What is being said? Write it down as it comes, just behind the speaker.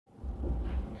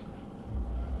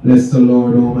Bless the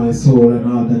Lord, O my soul,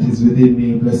 and all that is within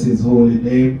me. Bless his holy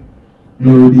name.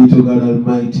 Glory be to God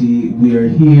Almighty. We are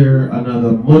here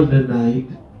another Monday night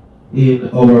in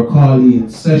our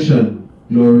call-in session.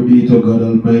 Glory be to God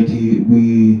Almighty.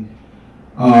 We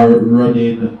are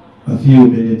running a few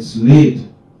minutes late.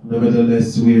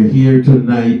 Nevertheless, we are here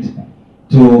tonight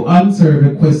to answer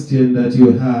the question that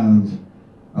you have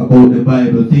about the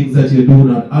Bible, things that you do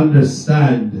not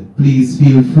understand. Please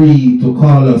feel free to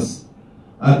call us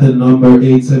at the number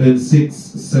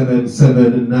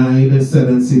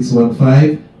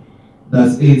 876-779-7615.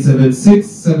 That's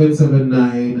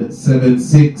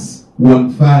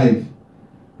 876-779-7615.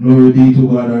 Glory be to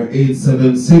God. Or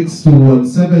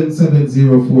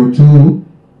 876-217-7042.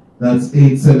 That's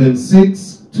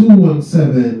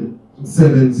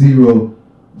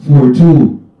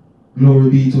 876-217-7042. Glory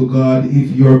be to God.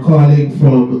 If you're calling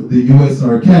from the US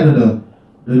or Canada,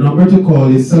 the number to call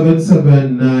is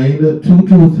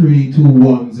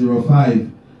 779-223-2105.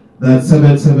 That's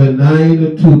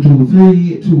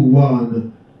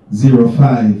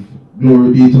 779-223-2105.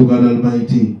 Glory be to God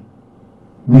Almighty.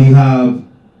 We have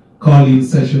call-in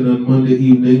session on Monday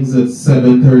evenings at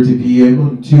 7:30 p.m.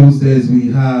 On Tuesdays we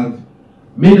have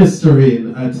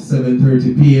ministering at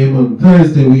 7:30 p.m. On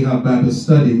Thursday we have Bible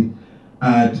study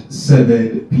at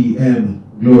 7 p.m.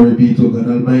 Glory be to God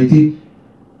Almighty.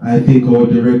 I think our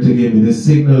director gave me the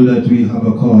signal that we have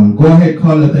a call. Go ahead,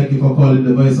 caller. Thank you for calling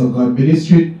the Voice of God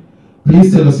Ministry.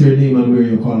 Please tell us your name and where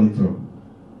you're calling from.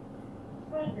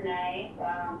 Good night,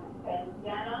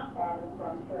 Tensiana, calling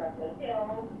from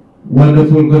Toronto.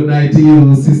 Wonderful. Good night to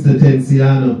you, Sister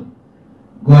Tensiana.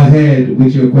 Go ahead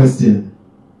with your question.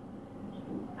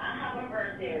 I have a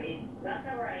verse there. It's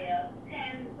Zechariah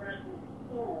 10 verses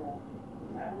 2.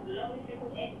 I would love if you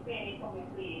could explain it for me,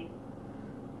 please.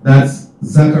 That's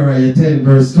Zechariah 10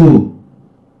 verse 2.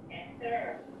 Yes,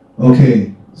 sir.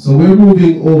 Okay, so we're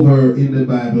moving over in the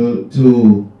Bible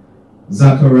to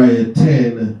Zechariah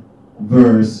 10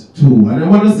 verse 2. And I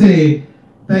want to say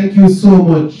thank you so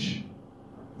much,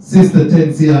 Sister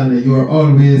Tensiana. You are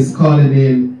always calling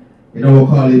in our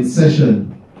calling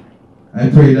session. I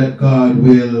pray that God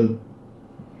will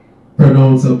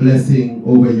pronounce a blessing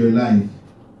over your life.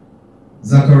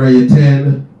 Zechariah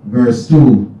 10 verse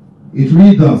 2. It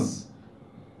reads thus: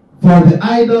 For the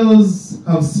idols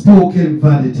have spoken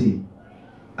vanity,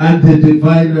 and the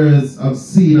diviners have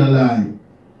seen a lie,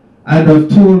 and have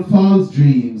told false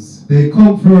dreams. They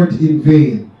comfort in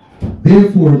vain.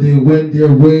 Therefore they went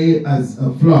their way as a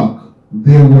flock.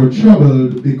 They were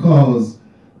troubled because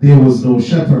there was no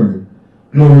shepherd.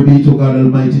 Glory be to God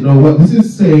Almighty. Now what this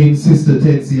is saying, Sister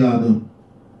Tensiana,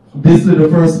 this is the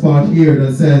first part here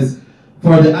that says,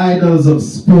 for the idols have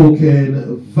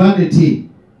spoken vanity.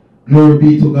 Glory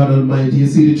be to God Almighty. You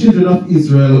see, the children of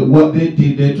Israel, what they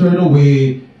did, they turned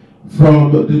away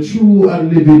from the true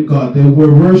and living God. They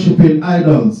were worshiping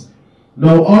idols.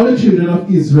 Now, all the children of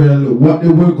Israel, what they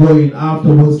were going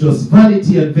after was just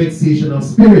vanity and vexation of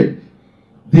spirit.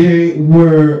 They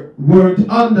weren't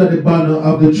under the banner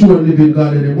of the true and living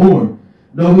God anymore.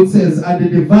 Now it says, and the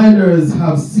diviners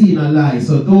have seen a lie.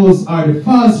 So those are the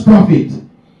false prophets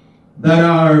that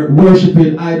are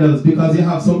worshiping idols, because you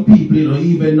have some people,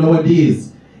 even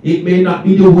nowadays, it may not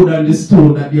be the wood and the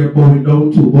stone that they're bowing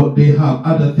down to, but they have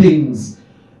other things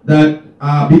that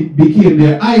became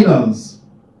their idols.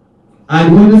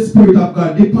 And when the Spirit of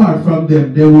God depart from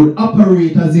them, they would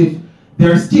operate as if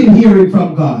they're still hearing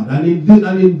from God. And in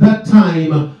that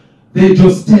time, they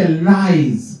just tell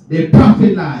lies. They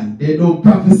prophet lie. They don't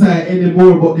prophesy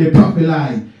anymore, but they prophet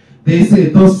lie. They say,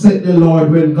 thus said the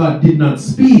Lord, when God did not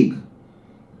speak.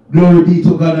 Glory be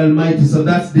to God Almighty. So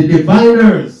that's the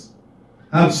diviners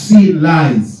have seen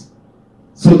lies.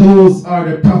 So those are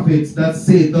the prophets that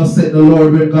say, thus said the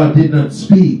Lord, when God did not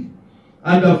speak,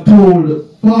 and have told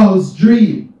false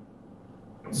dream.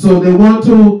 So they want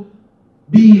to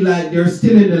be like they're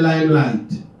still in the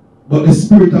limelight, but the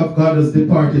Spirit of God has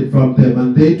departed from them,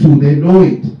 and they too, they know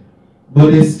it,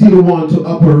 but they still want to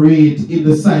operate in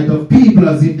the sight of people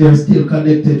as if they're still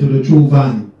connected to the true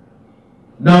vine.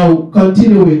 Now,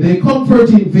 continuing, they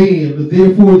comfort in vain,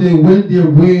 therefore they went their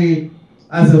way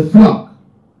as a flock.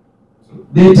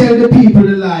 They tell the people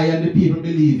the lie, and the people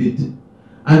believe it.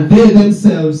 And they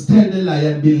themselves tell the lie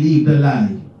and believe the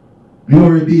lie.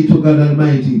 Glory be to God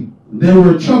Almighty. They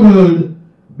were troubled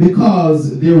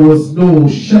because there was no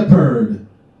shepherd.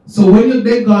 So when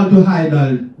they gone to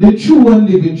idol, the true and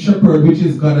living shepherd, which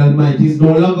is God Almighty, is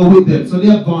no longer with them. So they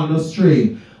have gone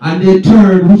astray. And they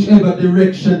turn whichever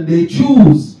direction they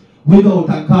choose without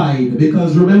a guide.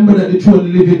 Because remember that the true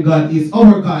and living God is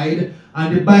our guide,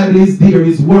 And the Bible is there,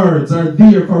 his words are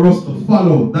there for us to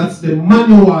follow. That's the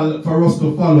manual for us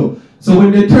to follow. So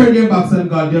when they turn their backs on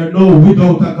God, they're now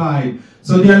without a guide.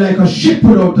 So they're like a ship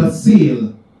without a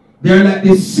sail. They're like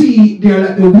the sea, they're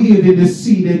like the wave in the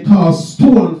sea. They toss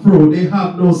to and fro. They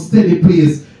have no steady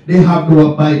place. They have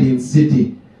no abiding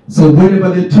city. So whenever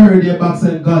they turn their backs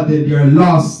on God, then they are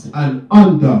lost and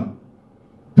under.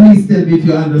 Please tell me if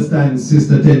you understand,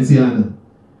 Sister Tensiana.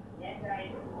 Yes, I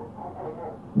do.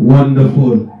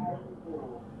 Wonderful.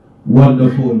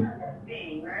 Wonderful.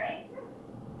 Thing, right?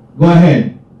 Go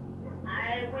ahead.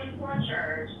 I went to a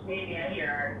church maybe a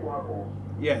year or two ago.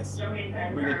 Yes.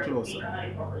 Jamaica Bring it closer.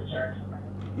 National Church.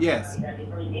 Yes.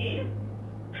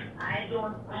 I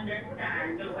don't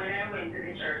understand. So when I went to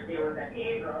the church, there was a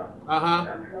table, Uh-huh.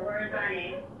 some flowers on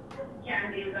it,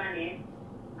 candles on it,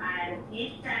 and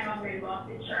each time a member of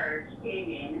the church came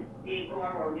in, they go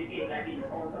around the table like it's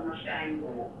all so much time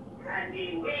go, and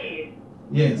they wave.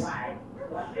 Yes. Why?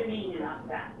 What's the meaning of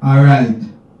that? All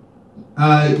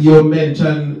right. You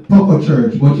mentioned Poco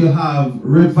Church, but you have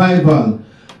revival.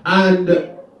 And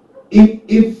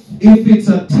if it's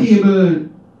a table,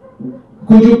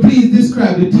 could you please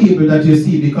describe the table that you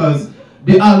see? Because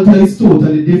the altar is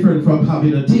totally different from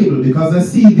having a table. Because I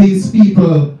see these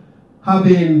people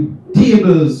having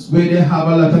tables where they have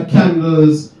a lot of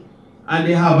candles, and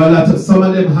they have a lot of, some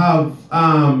of them have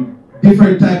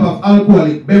different type of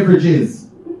alcoholic beverages,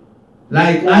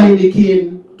 like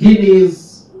Heineken,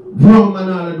 Guinness, rum, and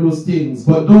all of those things.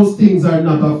 But those things are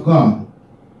not of God.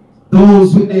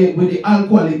 Those with the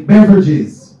alcoholic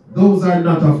beverages, those are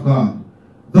not of God.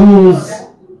 Those.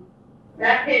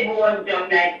 That table was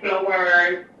just like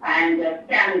flowers and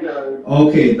candles.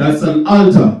 Okay, that's an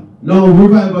altar. No,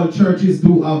 revival churches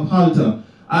do have altar.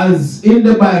 As in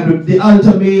the Bible, the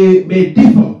altar may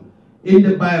differ in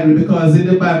the Bible, because in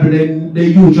the Bible they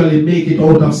usually make it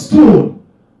out of stone.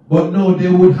 But no, they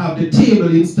would have the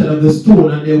table instead of the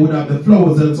stone, and they would have the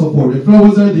flowers and so forth. The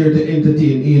flowers are there to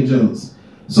entertain angels.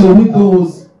 So with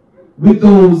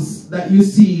those that you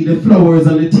see, the flowers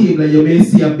on the table, you may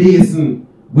see a basin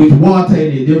with water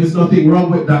in it. There is nothing wrong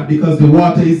with that, because the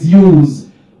water is used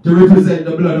to represent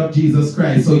the blood of Jesus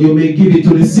Christ. So you may give it to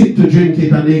the sick to drink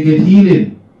it and they get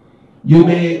healing. You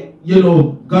may,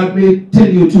 God may tell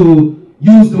you to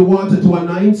use the water to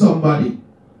anoint somebody,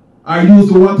 or use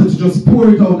the water to just pour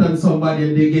it out on somebody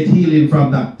and they get healing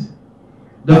from that.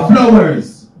 The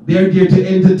flowers, they're there to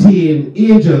entertain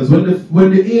angels.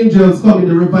 When the angels come in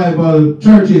the revival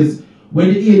churches,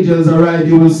 when the angels arrive,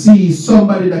 you will see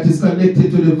somebody that is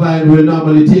connected to the vine will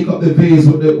normally take up the vase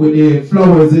with the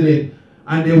flowers in it,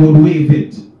 and they would wave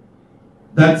it.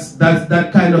 That's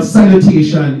that kind of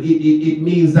salutation. It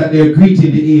means that they're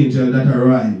greeting the angel that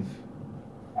arrive.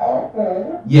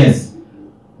 Okay. Yes.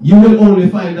 You will only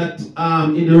find that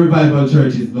in the revival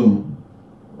churches, though.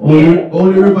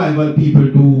 Only revival people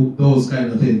do those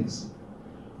kind of things.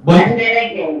 But and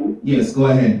then again, yes, go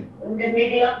ahead. in the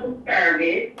middle of the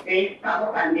service, they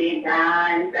stop and they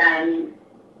dance and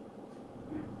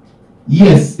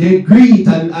yes, they greet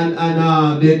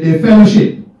and they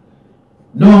fellowship.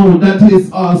 No, that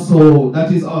is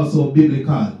also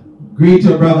biblical. Greet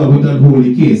your brother with an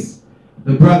holy kiss,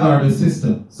 the brother or the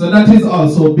sister. So that is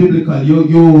also biblical.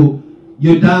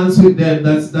 You dance with them.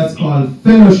 That's called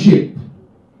fellowship,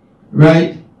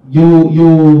 right? You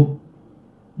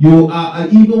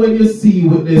even when you see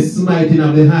with the smiting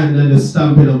of the hand and the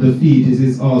stamping of the feet, it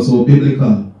is also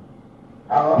biblical.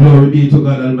 Glory be to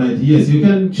God Almighty. Yes, you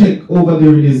can check over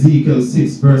there in Ezekiel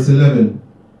 6 verse 11.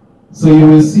 So you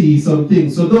will see some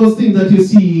things. So those things that you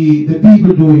see the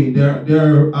people doing, they're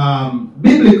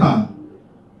biblical.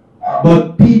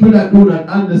 But people that do not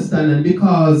understand, and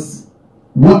because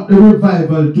what the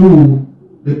revival do,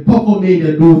 the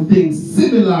Pocomania do things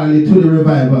similarly to the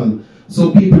revival.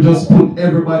 So people just put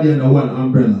everybody under one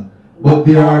umbrella. But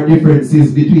there are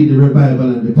differences between the revival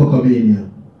and the Pocomania.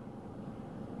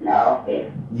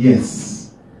 okay.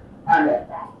 Yes.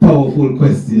 Understand. Powerful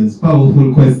questions.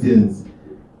 Powerful questions.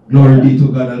 Glory be to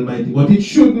God Almighty. But it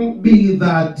shouldn't be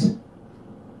that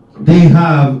they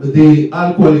have the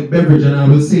alcoholic beverage, and I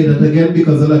will say that again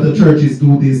because a lot of churches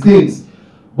do these things.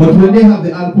 But when they have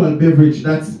the alcohol beverage,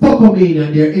 that's Pocomania,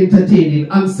 and they're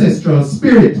entertaining ancestral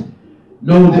spirit.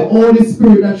 Now, the only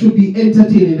spirit that should be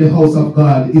entertained in the house of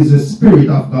God is the Spirit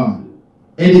of God.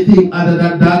 Anything other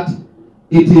than that,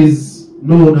 it is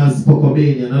known as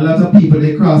Pocomania. And a lot of people,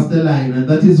 they cross the line, and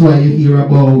that is why you hear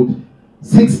about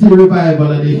 60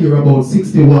 revival and you hear about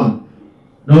 61.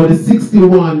 Now, the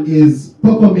 61 is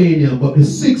Pocomania, but the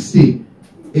 60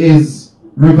 is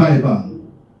revival.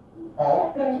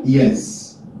 Okay.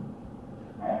 Yes.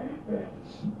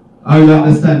 Are you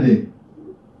understanding?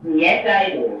 Yes, I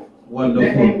do.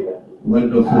 Wonderful.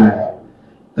 Wonderful.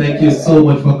 Thank you so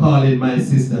much for calling, my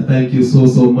sister. Thank you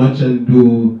so much, and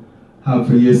do have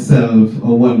for yourself a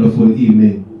wonderful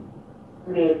evening.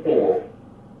 Me too.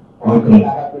 Welcome.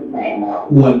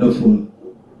 Wonderful.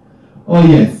 Oh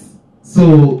yes.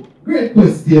 So great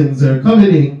questions are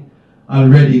coming in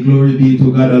already. Glory be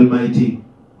to God Almighty.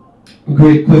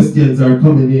 Great questions are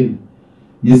coming in.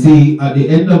 You see, at the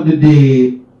end of the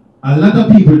day, a lot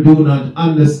of people do not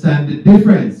understand the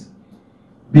difference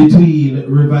between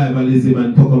revivalism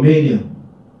and Pocomania.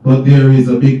 But there is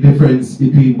a big difference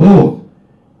between both.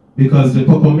 Because the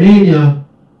Pocomania,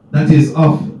 that is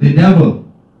of the devil,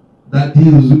 that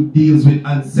deals with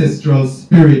ancestral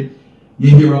spirit.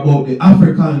 You hear about the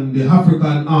African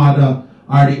order,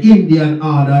 or the Indian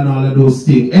order, and all of those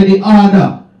things. Any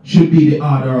order should be the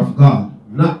order of God,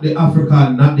 not the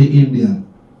African, not the Indian.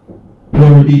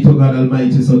 Glory be to God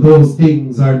Almighty. So those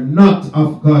things are not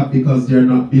of God because they're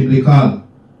not biblical.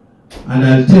 And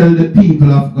I'll tell the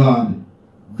people of God,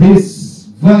 this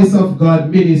Voice of God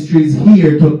ministry is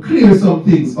here to clear some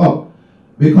things up.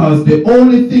 Because the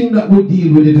only thing that we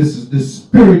deal with it is the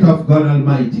Spirit of God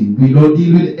Almighty. We don't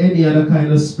deal with any other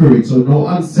kind of spirit. So no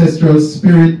ancestral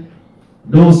spirit,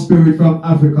 no spirit from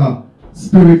Africa.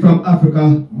 Spirit from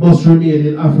Africa must remain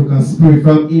in Africa. Spirit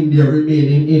from India remain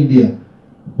in India.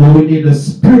 But we need the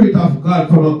Spirit of God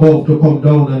from above to come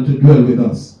down and to dwell with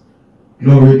us.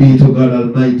 Glory be to God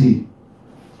Almighty.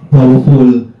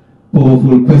 Powerful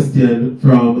question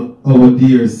from our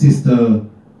dear sister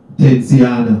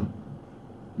Tensiana.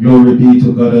 Glory be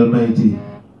to God Almighty.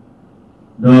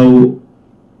 Now,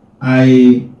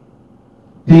 I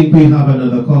think we have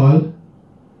another call.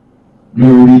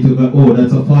 Glory be to God. Oh,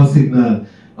 that's a false signal.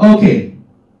 Okay.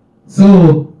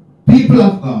 So, people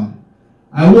of God,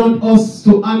 I want us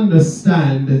to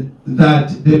understand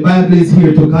that the Bible is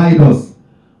here to guide us.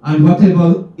 And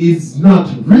whatever is not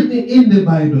written in the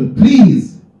Bible,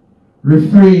 please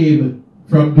refrain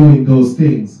from doing those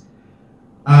things.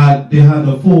 They had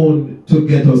a phone to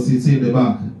get us, it's in the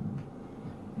back.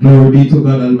 Glory be to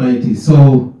God Almighty.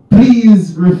 So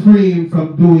please refrain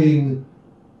from doing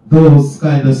those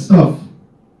kind of stuff.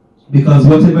 Because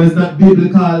whatever is not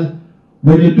biblical,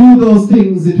 when you do those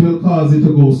things, it will cause it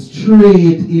to go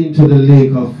straight into the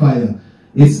lake of fire.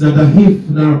 It's not a if,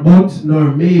 nor but,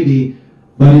 nor maybe,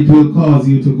 but it will cause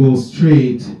you to go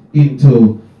straight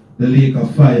into the lake of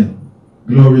fire.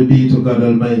 Glory be to God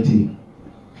Almighty.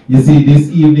 You see, this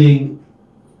evening,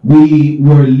 we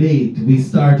were late. We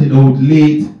started out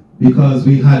late because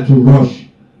we had to rush.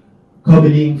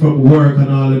 Coming in from work and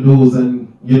all of those, and,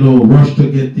 rush to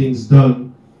get things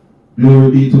done.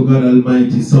 Glory be to God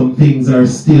Almighty. Some things are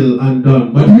still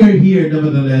undone. But we are here,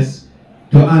 nevertheless,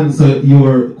 to answer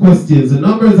your questions. The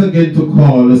numbers again to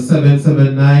call is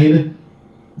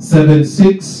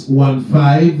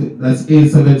 779-7615. That's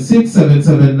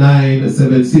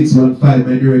 876-779-7615.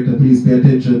 My director, please pay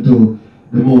attention to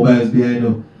the mobiles behind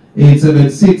you.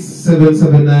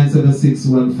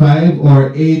 876-779-7615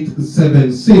 or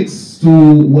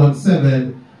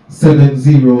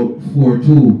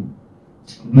 876-217-7042.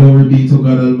 Glory be to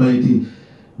God Almighty.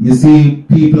 You see,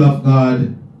 people of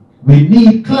God, we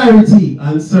need clarity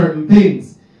on certain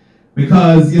things.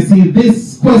 Because, you see,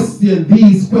 these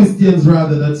questions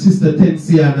rather that Sister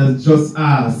Tensian has just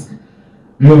asked.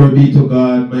 Glory be to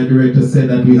God. My director said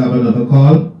that we have another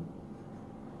call.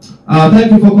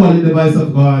 Thank you for calling the Voice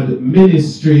of God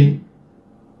Ministry.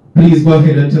 Please go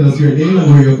ahead and tell us your name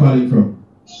and where you're calling from.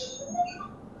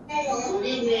 Good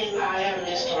evening, I am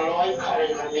Mr. Lloyd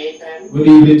calling from Nathan. Good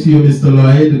evening to you, Mr.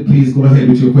 Lloyd. Please go ahead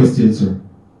with your question, sir.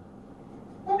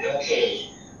 Okay.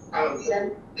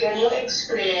 Can you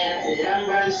explain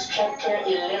Numbers chapter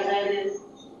 11,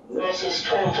 verses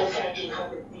 12 to 13 for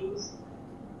me, please?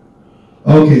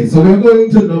 Okay, so we're going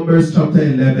to Numbers chapter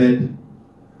 11,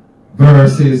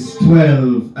 verses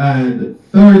 12 and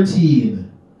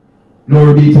 13.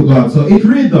 Glory be to God. So it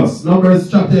reads thus, Numbers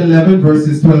chapter 11,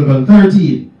 verses 12 and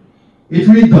 13. It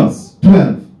reads thus,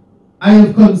 12.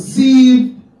 Have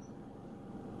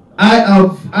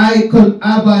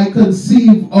I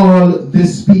conceived all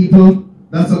this people?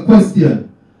 That's a question.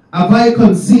 Have I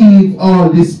conceived all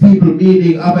these people?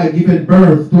 Meaning, have I given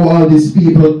birth to all these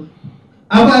people?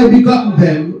 Have I begotten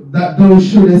them, that thou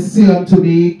shouldest say unto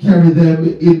me, carry them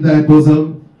in thy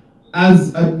bosom,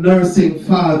 as a nursing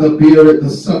father beareth the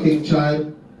sucking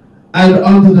child, and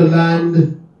unto the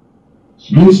land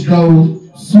which thou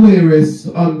swearest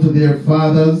unto their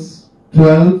fathers?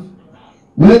 12.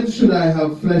 When should I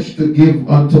have flesh to give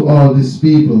unto all these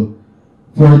people?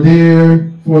 For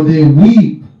they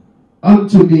weep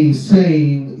unto me,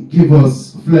 saying, give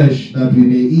us flesh that we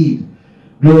may eat.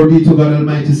 Glory be to God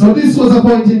Almighty. So this was a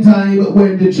point in time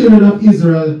when the children of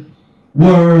Israel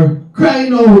were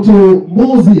crying out to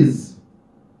Moses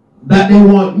that they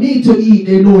want meat to eat,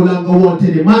 they no longer want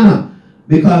any manna,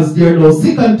 because they're now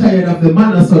sick and tired of the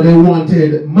manna, so they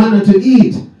wanted manna to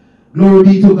eat. Glory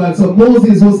be to God. So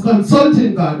Moses was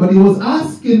consulting God, but he was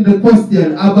asking the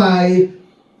question, have I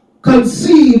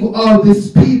conceived all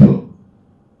these people?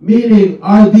 Meaning,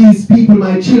 are these people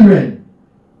my children?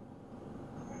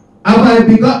 Have I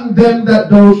begotten them that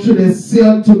thou shouldest say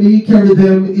unto me, carry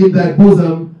them in thy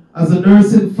bosom, as a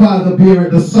nursing father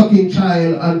beareth the sucking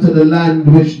child unto the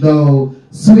land which thou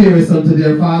swearest unto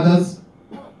their fathers?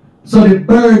 So the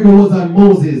burden was on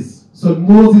Moses. So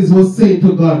Moses was saying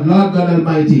to God, Lord God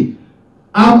Almighty,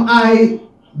 am I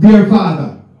their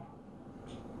father?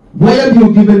 Why have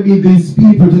you given me these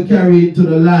people to carry into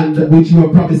the land which you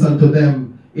have promised unto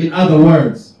them? In other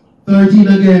words, 13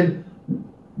 again,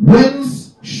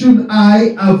 whence should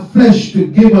I have flesh to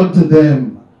give unto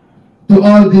them, to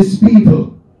all these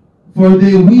people? For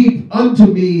they weep unto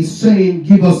me, saying,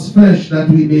 give us flesh that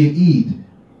we may eat.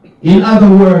 In other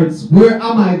words, where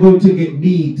am I going to get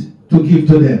meat to give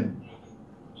to them?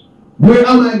 Where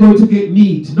am I going to get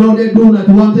meat? No, they do not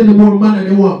want any more manna,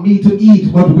 they want meat to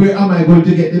eat, but where am I going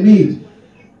to get the meat?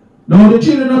 Now the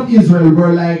children of Israel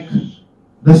were like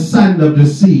the sand of the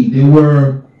sea. They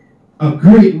were a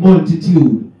great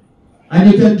multitude.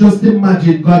 And you can just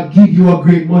imagine God give you a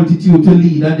great multitude to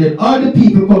lead, and then all the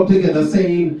people come together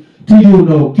saying to you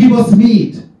now, give us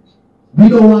meat. We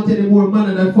don't want any more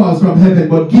manna that falls from heaven,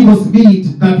 but give us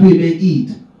meat that we may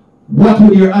eat. What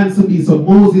would your answer be? So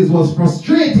Moses was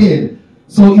frustrated.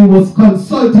 So he was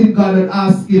consulting God and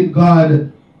asking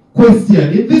God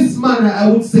question. In this manner, I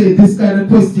would say this kind of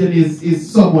question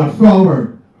is somewhat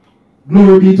forward.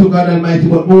 Glory be to God Almighty.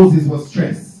 But Moses was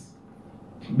stressed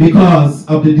because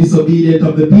of the disobedience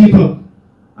of the people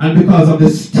and because of the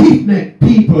stiff-necked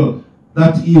people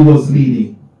that he was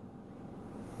leading.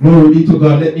 Glory be to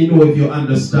God. Let me know if you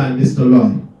understand, Mr.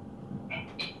 Lloyd.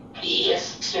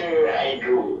 Yes, sir, I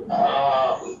do.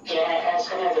 Can I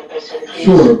ask another question, please?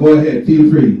 Sure, go ahead. Feel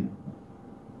free.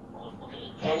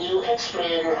 Can you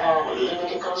explain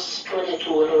Leviticus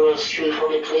 22 verse 3 for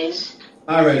me, please?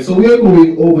 Alright, so we are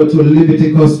going over to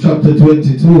Leviticus chapter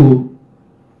 22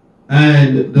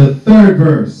 and the third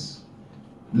verse.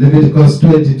 Leviticus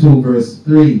 22 verse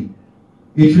 3.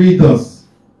 It reads thus,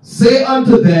 say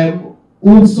unto them,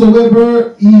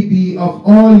 whomsoever ye be of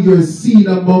all your seed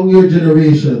among your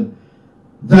generation,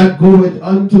 that goeth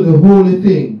unto the holy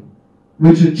thing,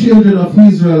 which the children of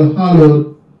Israel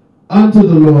hallowed unto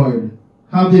the Lord,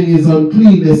 having his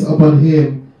uncleanness upon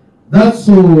him, that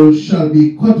soul shall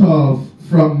be cut off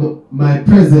from my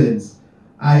presence.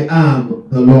 I am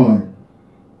the Lord.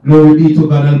 Glory be to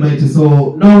God Almighty.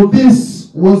 So now this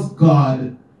was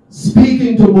God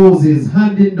speaking to Moses,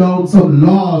 handing down some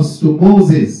laws to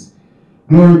Moses.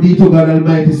 Glory be to God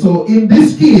Almighty. So in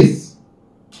this case,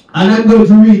 and I'm going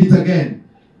to read it again.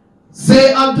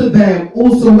 Say unto them,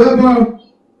 whosoever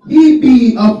he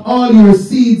be of all your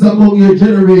seeds among your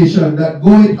generation, that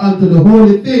goeth unto the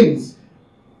holy things,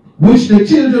 which the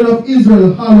children of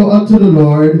Israel hallow unto the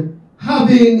Lord,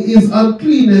 having his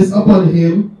uncleanness upon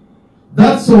him,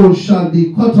 that soul shall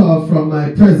be cut off from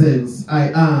my presence.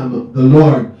 I am the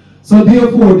Lord. So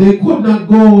therefore, they could not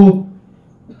go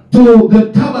to the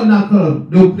tabernacle.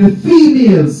 The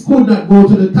females could not go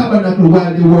to the tabernacle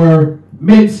while they were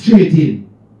menstruating.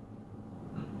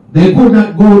 They could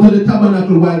not go to the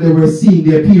tabernacle while they were seeing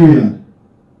their period.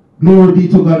 Glory be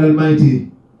to God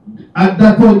Almighty. At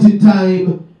that point in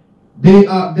time, they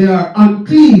are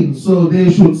unclean, so they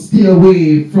should stay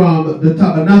away from the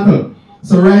tabernacle.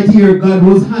 So right here, God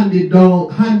was handing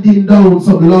down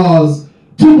some laws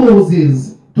to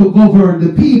Moses to govern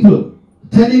the people,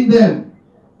 telling them,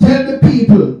 tell the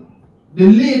people, the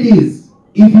ladies,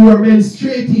 if you are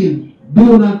menstruating,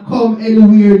 do not come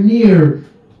anywhere near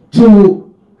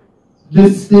to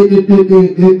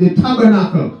the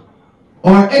tabernacle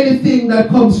or anything that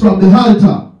comes from the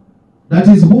altar that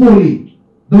is holy.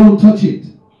 Don't touch it.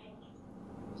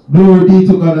 Glory be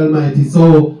to God Almighty.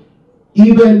 So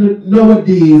even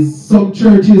nowadays, some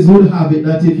churches would have it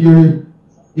that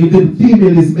if the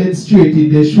female is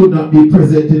menstruating, they should not be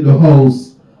present in the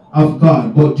house of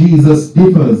God. But Jesus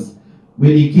differs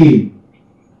when he came.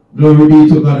 Glory be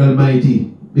to God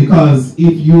Almighty. Because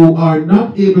if you are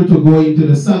not able to go into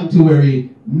the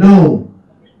sanctuary now,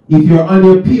 if you're on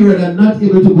your period and not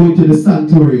able to go into the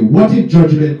sanctuary, what if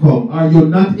judgment come? Are you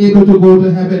not able to go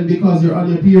to heaven because you're on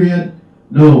your period?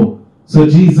 No. So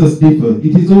Jesus differs.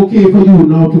 It is okay for you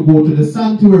now to go to the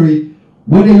sanctuary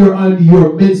whether you're on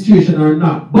your menstruation or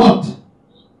not. But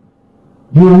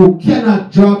You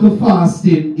cannot draw to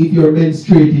fasting if you're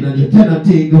menstruating, and you cannot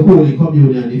take the Holy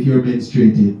Communion if you're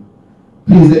menstruating.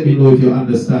 Please let me know if you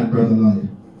understand, Brother Lloyd.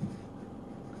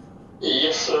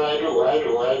 Yes, sir, I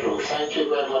do. Thank you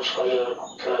very much for your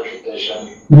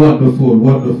clarification. Wonderful,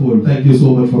 wonderful. Thank you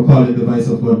so much for calling the Voice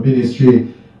of God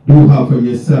Ministry. Do have for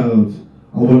yourself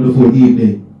a wonderful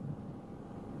evening.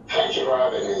 Thank you for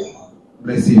having me.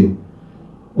 Bless you.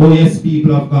 Oh yes,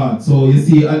 people of God. So you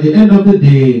see, at the end of the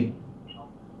day,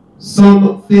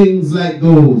 some things like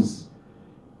those,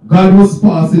 God was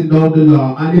passing down the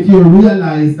law. And if you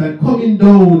realize that coming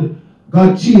down,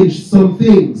 God changed some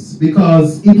things,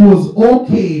 because it was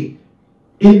okay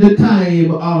in the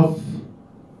time of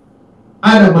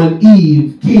Adam and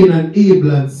Eve, Cain and Abel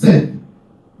and Seth,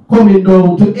 coming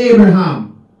down to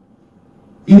Abraham.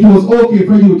 It was okay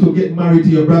for you to get married to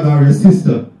your brother or your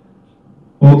sister.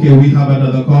 Okay, we have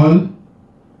another call.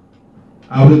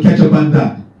 I will catch up on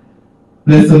that.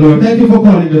 Bless the Lord. Thank you for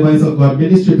calling the Voice of God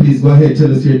Ministry. Please go ahead,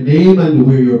 tell us your name and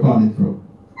where you're calling from.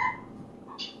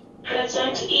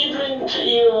 Pleasant evening to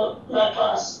you, my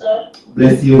pastor.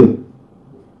 Bless you.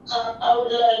 I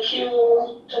would like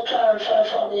you to clarify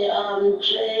for me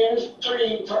James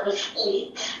 3 verse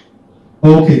 8.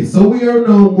 Okay, so we are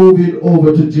now moving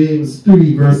over to James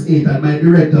 3 verse 8. And my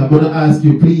director, I'm going to ask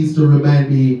you please to remind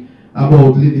me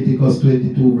about Leviticus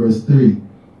 22 verse 3.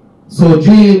 So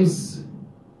James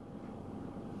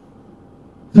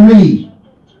 3.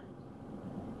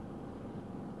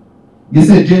 You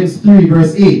said James 3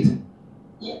 verse 8.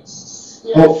 Yes.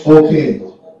 Oh, okay.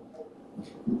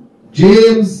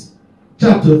 James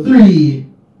chapter 3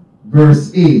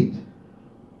 verse 8.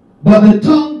 But the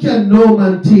tongue can no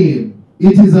man tame.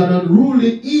 It is an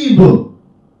unruly evil,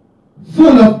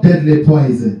 full of deadly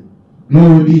poison.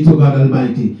 Glory be to God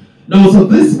Almighty. Now, so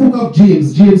this book of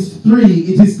James, James 3,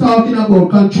 it is talking about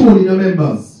controlling your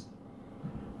members,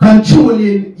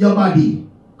 controlling your body,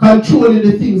 controlling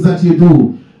the things that you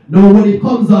do. Now, when it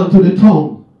comes down to the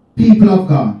tongue, people of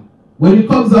God, when it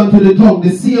comes down to the tongue,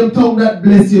 the same tongue that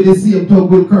bless you, the same tongue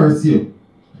will curse you.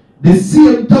 The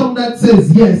same tongue that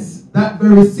says yes, that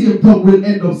very same tongue will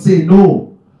end up saying no.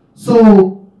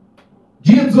 So,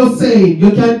 James was saying,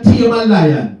 you can tame a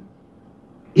lion.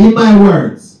 In my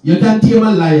words, you can tame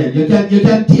a lion. You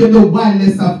can tame the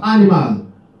wildest of animals.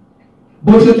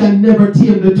 But you can never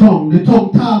tame the tongue. The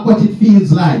tongue talk what it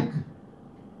feels like,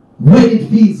 when it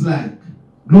feels like.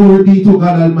 Glory be to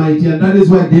God Almighty. And that is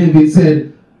why David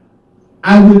said,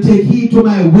 I will take heed to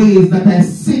my ways, that I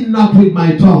sin not with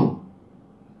my tongue.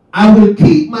 I will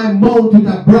keep my mouth with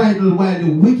a bridle while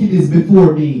the wicked is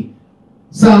before me.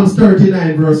 Psalms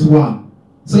 39 verse 1.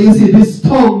 So you see, this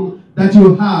tongue that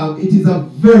you have, it is a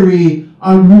very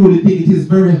unruly thing. It is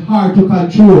very hard to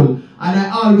control. And I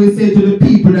always say to the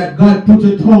people that God put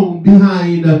your tongue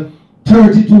behind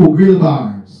 32 grill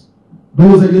bars.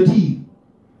 Those are your teeth.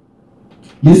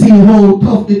 You see how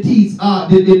tough the teeth are.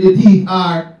 The teeth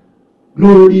are.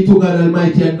 Glory be to God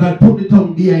Almighty. And God put the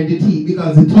tongue behind the teeth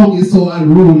because the tongue is so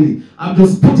unruly. I'm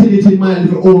just putting it in my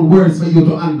little own words for you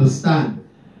to understand.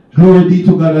 Glory be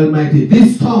to God Almighty.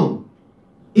 This tongue,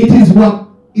 it is what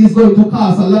is going to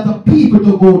cause a lot of people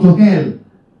to go to hell.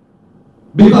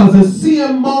 Because the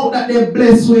same mouth that they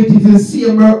bless with, it is the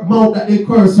same mouth that they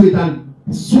curse with. And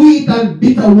sweet and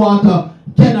bitter water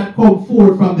cannot come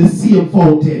forth from the same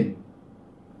fountain.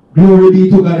 Glory be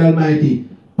to God Almighty.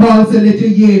 Paul said, let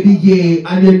your yea be yea,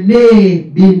 and your nay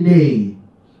be nay.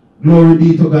 Glory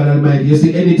be to God Almighty. You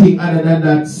see, anything other than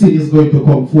that, sin is going to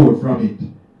come forth from it.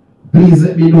 Please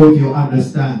let me know if you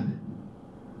understand.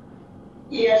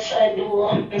 Yes, I do.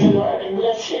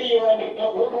 Bless you and a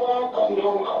good work.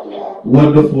 Come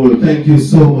Wonderful. Thank you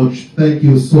so much. Thank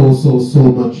you so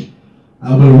much.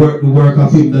 I will work the work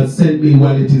of him that sent me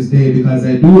while it is day, because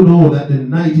I do know that the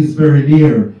night is very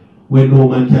near when no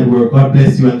man can work. God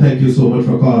bless you and thank you so much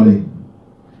for calling.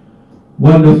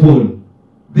 Wonderful.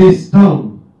 This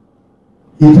tongue,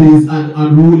 it is an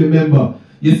unruly member.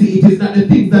 You see, it is not the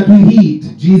things that we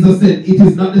eat. Jesus said, it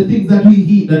is not the things that we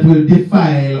eat that will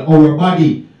defile our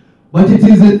body, but it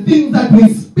is the things that we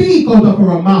speak out of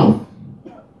our mouth.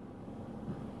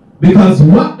 Because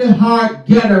what the heart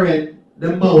gathereth,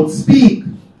 the mouth speak.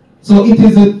 So it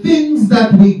is the things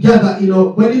that we gather,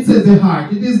 when it says the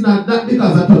heart, it is not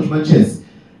because I touch my chest.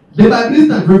 The Bible is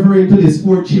not referring to this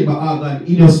 4-chamber organ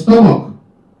in your stomach,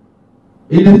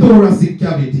 in the thoracic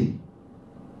cavity.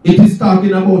 It is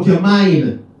talking about your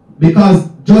mind. Because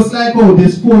just like how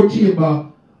this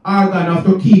 4-chamber organ have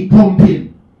to keep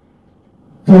pumping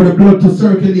for the blood to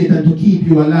circulate and to keep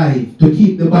you alive, to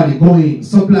keep the body going,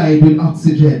 supplied with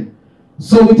oxygen.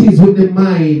 So it is with the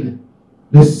mind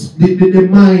The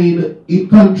mind, it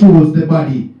controls the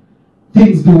body.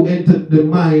 Things do enter the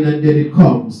mind and then it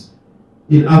comes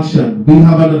in action. We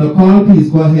have another call. Please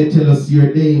go ahead, tell us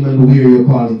your name and where you're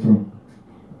calling from.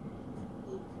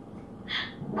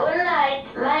 Good night.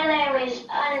 My name is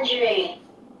Andre.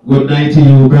 Good night to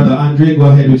you, Brother Andre. Go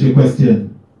ahead with your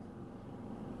question.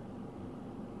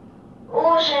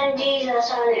 Who sent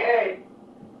Jesus on earth?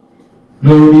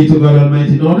 Glory be to God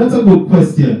Almighty. Now, that's a good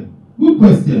question. Good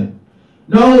question.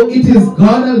 Now, it is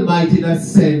God Almighty that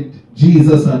sent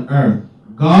Jesus on earth.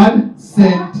 God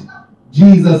sent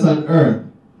Jesus on earth.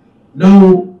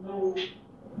 Now,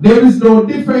 there is no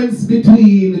difference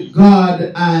between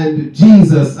God and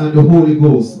Jesus and the Holy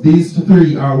Ghost. These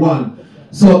three are one.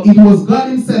 So it was God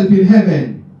himself in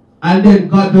heaven, and then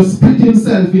God just split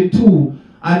himself in two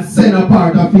and sent a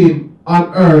part of him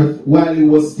on earth while he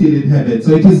was still in heaven.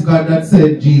 So it is God that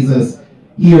sent Jesus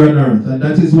here on earth. And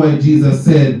that is why Jesus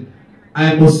said,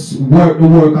 I must work the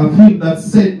work of him that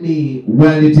sent me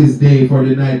while it is day, for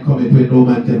the night cometh when no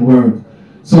man can work.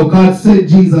 So God sent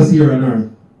Jesus here on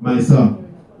earth, my son.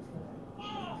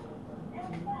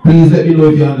 Please let me know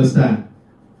if you understand.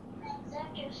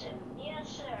 Yes,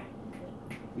 sir.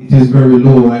 It is very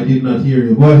low. I did not hear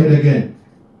you. Go ahead again.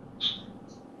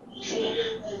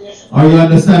 Are you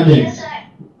understanding?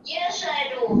 Yes,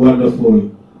 I do.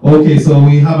 Wonderful. Okay, so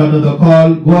we have another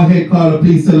call. Go ahead, caller.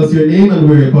 Please tell us your name and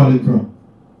where you're calling from.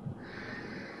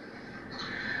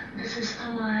 This is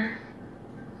Tamar.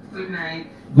 Good night.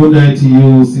 Good night to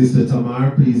you, Sister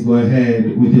Tamar. Please go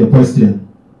ahead with your question.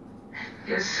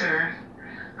 Yes, sir.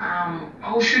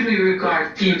 How should we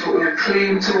regard people who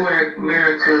claim to work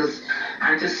miracles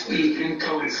and to speak in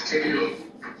tongues today?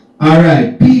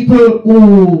 Alright, people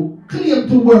who claim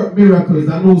to work miracles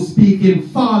and who speak in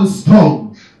false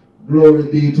tongues. Glory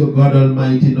be to God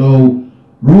Almighty. Now,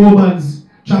 Romans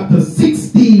chapter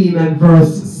 16 and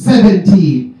verse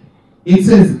 17. It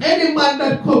says, any man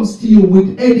that comes to you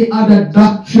with any other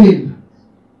doctrine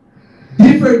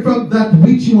different from that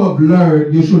which you have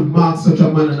learned, you should mark such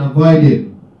a man and avoid him.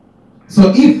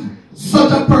 So if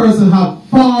such a person have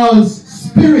false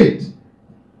spirit,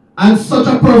 and such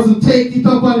a person take it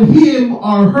upon him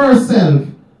or herself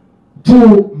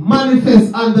to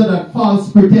manifest under that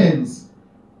false pretense,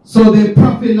 so they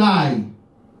prophesy,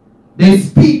 they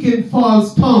speak in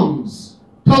false tongues,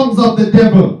 tongues of the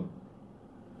devil.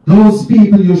 Those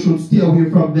people, you should stay away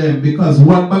from them, because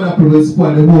one bad apple will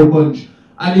spoil the whole bunch.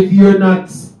 And if you're not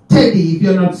steady, if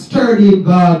you're not sturdy in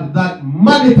God, that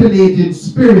manipulating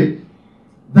spirit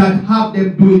that have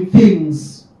them doing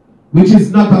things which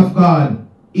is not of God,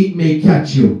 it may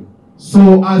catch you.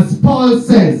 So as Paul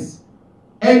says,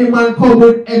 any man come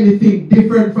with anything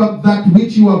different from that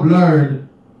which you have learned,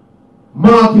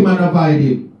 mark him and avoid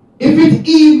him. If it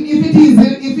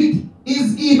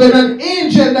is even an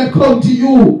angel that come to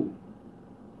you,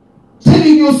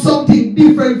 telling you something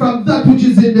different from that which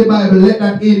is in the Bible, let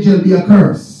that angel be a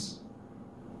curse.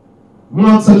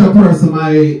 Mark such a person,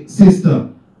 my sister,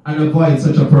 and avoid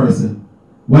such a person.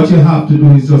 What you have to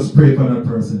do is just pray for that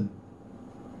person.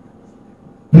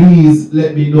 Please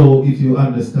let me know if you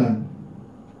understand.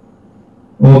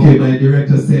 Okay, my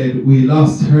director said we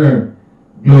lost her.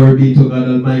 Glory be to God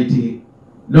Almighty.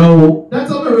 Now,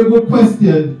 that's a very good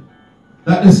question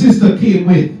that the sister came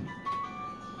with.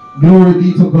 Glory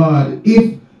be to God.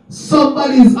 If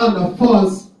somebody is under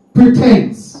false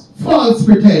pretense,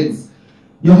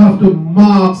 you have to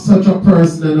mark such a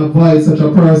person and avoid such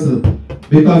a person.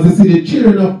 Because you see, the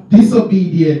children of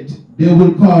disobedient, they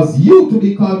will cause you to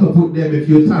be caught up with them if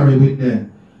you tarry with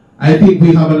them. I think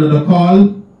we have another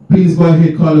call. Please go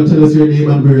ahead, caller, tell us your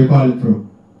name and where you're calling from.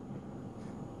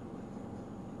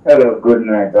 Hello, good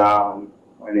night.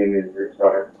 My name is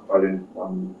Richard, calling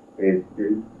from Phase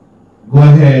 3. Go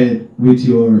ahead with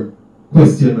your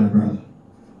question, my brother.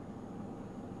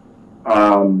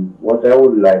 What I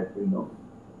would like to know,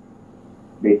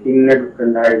 the king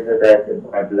Nebuchadnezzar that the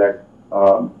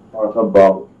Bible talks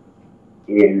about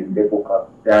in the book of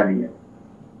Daniel,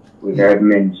 which I had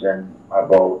mentioned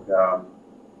about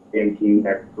the king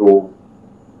that threw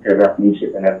Shadrach,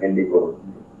 Meshach, and Abednego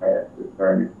in the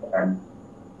furnace. And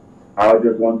I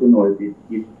just want to know if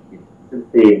it's the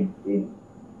same thing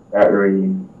that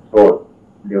Rain taught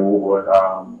the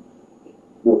whole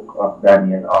book of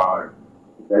Daniel, or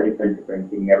it's a different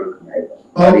thing Nebuchadnezzar.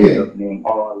 Okay. Just name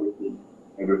all the things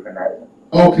Nebuchadnezzar.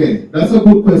 Okay, that's a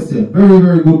good question. Very,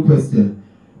 very good question.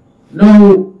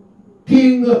 Now,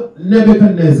 King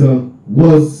Nebuchadnezzar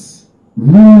was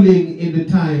ruling in the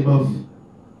time of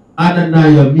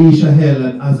Ananiah, Mishael,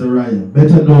 and Azariah,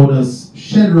 better known as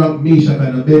Shadrach, Meshach,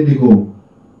 and Abednego.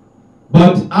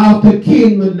 But after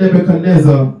King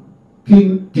Nebuchadnezzar,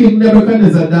 King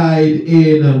Nebuchadnezzar died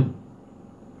in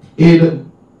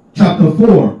chapter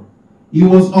 4. He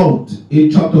was out in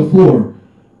chapter 4.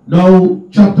 Now,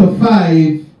 chapter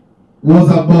 5 was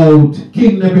about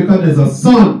King Nebuchadnezzar's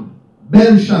son,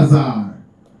 Belshazzar.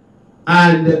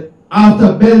 And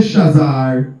after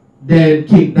Belshazzar, then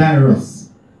King Darius.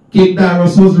 King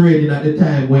Darius was reigning at the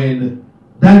time when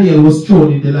Daniel was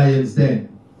thrown in the lion's den.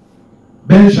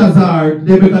 Belshazzar,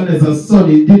 Nebuchadnezzar's son,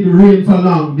 he didn't reign for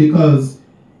long because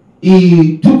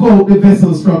he took out the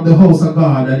vessels from the house of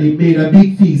God and he made a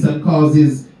big feast and caused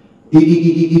his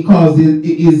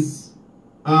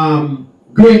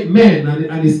great men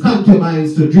and his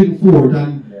concubines to drink forth,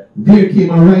 and there came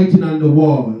a writing on the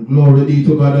wall, glory be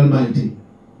to God Almighty.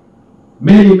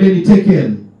 Many, many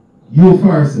tekel, you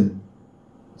person.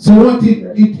 So what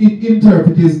it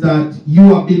interprets is that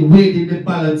you have been weighed in the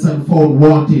balance and found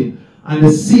wanting. And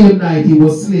the same night he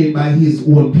was slain by his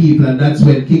own people, and that's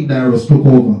when King Darius took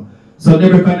over. So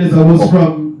Nebuchadnezzar was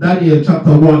from Daniel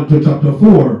chapter 1 to chapter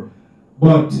 4,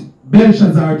 but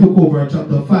Belshazzar took over at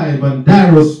chapter 5, and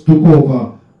Darius took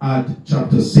over at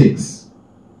chapter 6.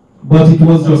 But it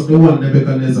was just the one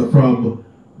Nebuchadnezzar from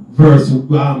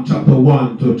chapter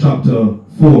 1 to chapter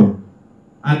 4.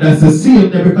 And that's the same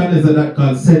Nebuchadnezzar that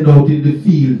God sent out in the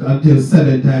field until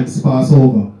 7 times pass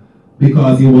over,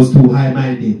 because he was too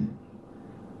high-minded.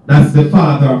 That's the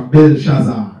father of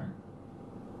Belshazzar.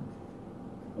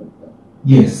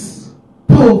 Yes.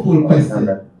 Powerful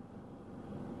question.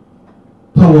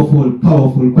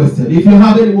 Powerful question. If you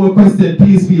have any more questions,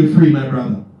 please feel free, my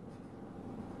brother.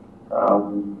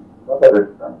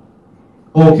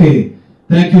 Okay.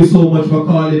 Thank you so much for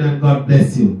calling, and God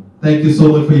bless you. Thank you so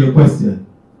much for your question.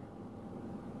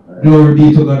 Glory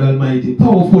be to God Almighty.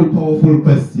 Powerful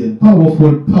question.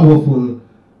 Powerful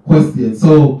question.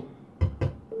 So,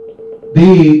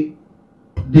 the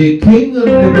King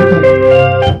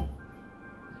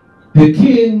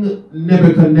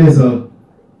Nebuchadnezzar,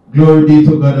 glory be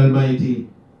to God Almighty,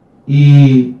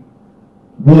 he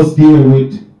was there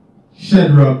with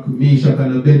Shadrach, Meshach,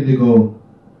 and Abednego,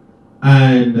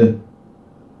 and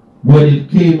when it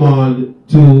came on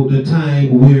to the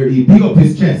time where he big up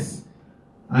his chest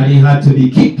and he had to be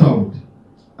kicked out,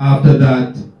 after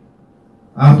that,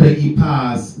 after he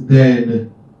passed, then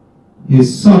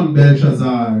his son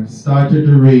Belshazzar started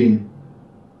to reign.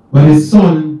 But his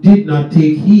son did not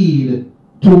take heed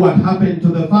to what happened to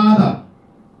the father,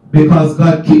 because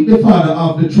God kicked the father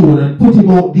off the throne and put him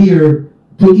out there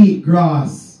to eat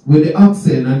grass with the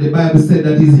oxen. And the Bible said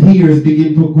that his hairs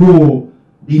begin to grow,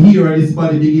 the hair on his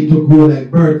body begin to grow like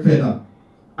bird feather,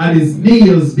 and his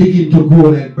nails begin to grow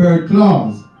like bird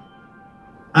claws.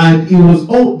 And he was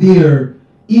out there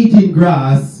eating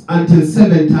grass until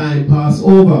 7 times passed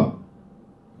over.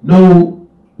 Now,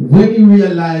 when he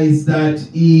realized that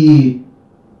he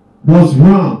was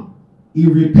wrong, he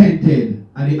repented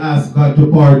and he asked God to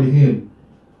pardon him.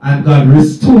 And God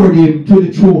restored him to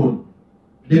the throne.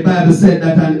 The Bible said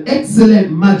that an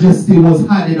excellent majesty was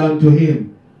added unto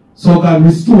him. So God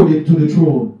restored him to the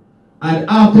throne. And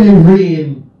after he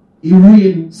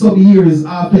reigned some years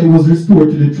after he was restored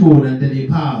to the throne, and then he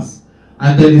passed.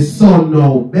 And then his son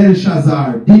now,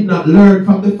 Belshazzar, did not learn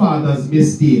from the father's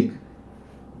mistake.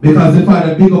 Because the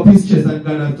father big up his chest and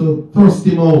God had to thrust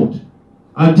him out.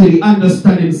 Until he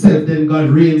understand himself, then God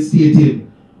reinstated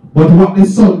him. But what the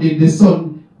son did, the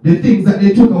things that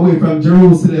they took away from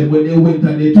Jerusalem when they went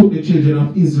and they took the children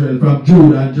of Israel from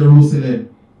Judah and Jerusalem,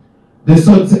 the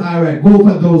son said, all right, go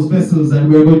for those vessels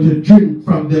and we're going to drink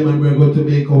from them and we're going to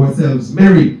make ourselves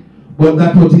merry. But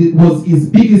that was his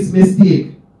biggest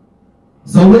mistake.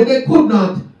 So when they could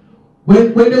not,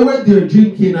 when they were there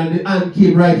drinking and the ant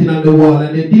came writing on the wall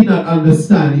and they did not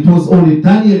understand, it was only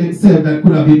Daniel himself that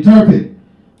could have interpreted.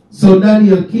 So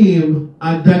Daniel came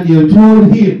and Daniel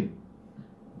told him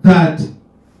that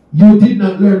you did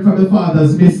not learn from the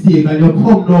father's mistake and you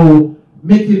come now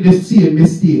making the same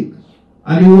mistake.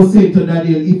 And he was saying to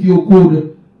Daniel, if you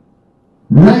could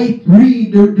read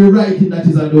the writing that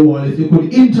is on the wall, if you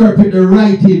could interpret the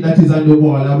writing that is on the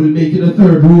wall, I will make you the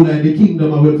third ruler in the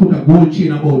kingdom. I will put a gold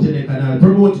chain about your neck and I'll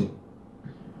promote you.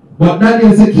 But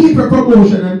Daniel said, keep your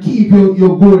promotion and keep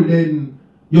your gold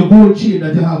chain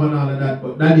that you have and all of that.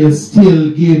 But Daniel still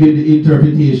gave him the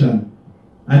interpretation.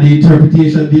 And the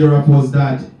interpretation thereof was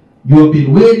that you have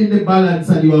been weighed in the balance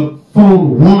and you have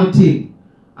found wanting.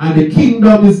 And the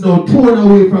kingdom is now torn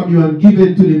away from you and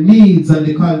given to the Medes and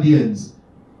the Chaldeans.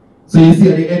 So you see,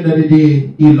 at the end of the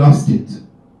day, he lost it.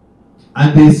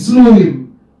 And they slew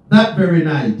him that very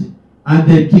night. And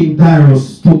then King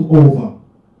Darius took over.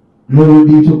 Glory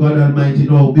be to God Almighty.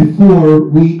 Now, before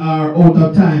we are out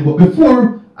of time, but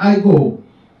before I go,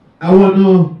 I want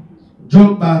to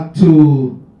jump back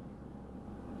to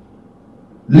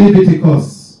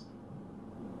Leviticus.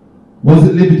 Was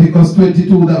it Leviticus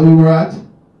 22 that we were at?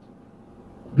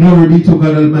 Glory be to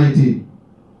God Almighty.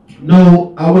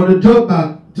 Now, I want to jump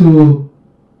back to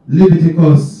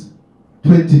Leviticus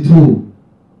 22.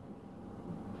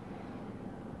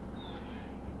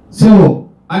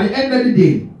 So, at the end of the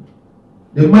day,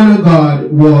 the man of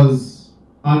God was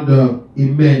under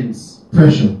immense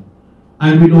pressure.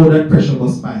 And we know that pressure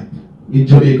bust pipe. In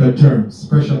Jamaica terms,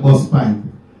 pressure bust pipe.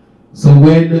 So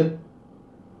when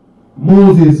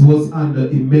Moses was under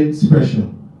immense pressure,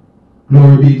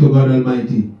 glory be to God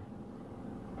Almighty,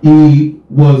 he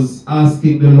was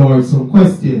asking the Lord some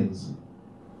questions.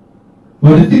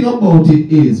 But the thing about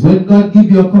it is, when God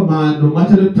gives you a command, no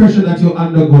matter the pressure that you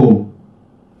undergo,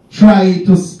 try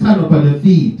to stand up on your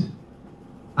feet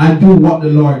and do what the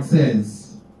Lord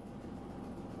says.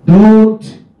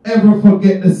 Don't ever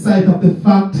forget the sight of the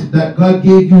fact that God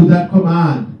gave you that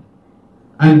command.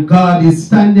 And God is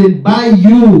standing by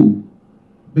you.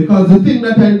 Because the thing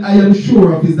that I am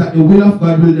sure of is that the will of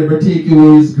God will never take you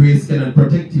where His grace cannot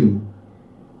protect you.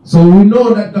 So we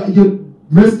know that God, you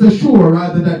rest assured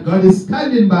rather that God is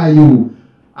standing by you.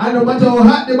 And no matter how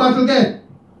hot the battle gets,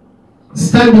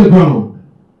 stand your ground.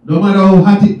 No matter how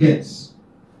hot it gets,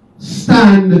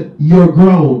 stand your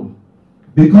ground.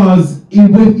 Because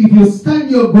if you stand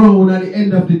your ground at the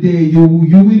end of the day, you will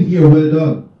hear well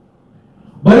done.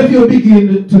 But if you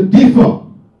begin to differ,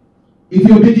 if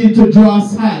you begin to draw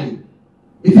aside,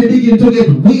 if you begin to get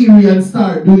weary and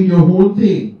start doing your own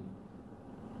thing,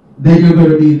 then you're going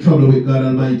to be in trouble with God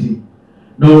Almighty.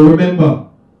 Now remember,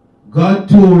 God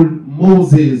told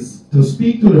Moses to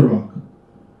speak to the rock.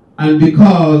 And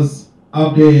because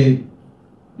of the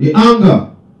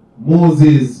anger,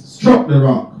 Moses struck the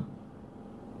rock.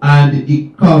 And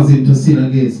it caused him to sin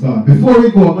against God. Before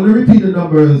we go, I'm going to repeat the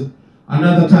numbers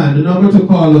another time. The number to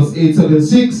call us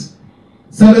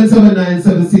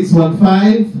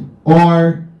 876-779-7615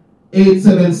 or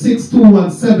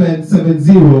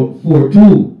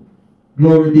 876-217-7042.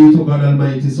 Glory be to God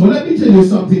Almighty. So let me tell you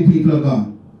something, people of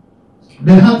God.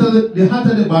 The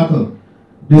hotter the battle,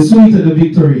 the sweeter the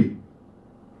victory.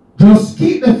 Just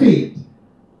keep the faith.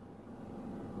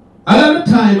 A lot of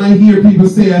time I hear people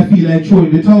say, I feel like throwing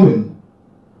the towel.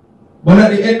 But at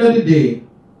the end of the day,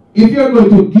 if you're going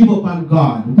to give up on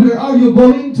God, where are you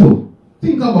going to?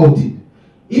 Think about it.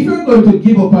 If you're going to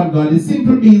give up on God, it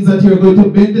simply means that you're going to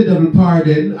beg the devil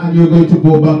pardon and you're going to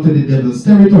go back to the devil's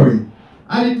territory.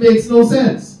 And it makes no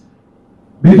sense.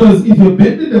 Because if you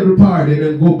beg the devil pardon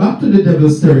and go back to the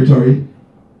devil's territory,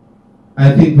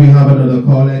 I think we have another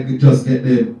call. I could just get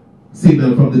the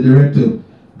signal from the director.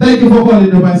 Thank you for calling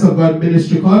the Voice of God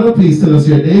Ministry caller. Please tell us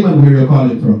your name and where you're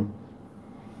calling from.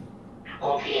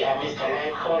 Okay, Mr.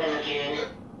 Light calling again.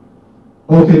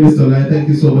 Okay, Mr. Light, thank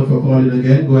you so much for calling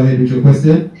again. Go ahead with your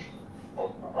question.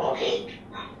 Okay.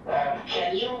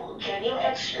 Can you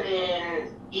explain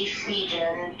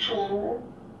Ephesians 2,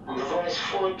 verse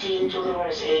 14 to the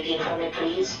verse 18 for me,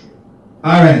 please?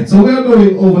 Alright, so we're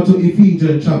going over to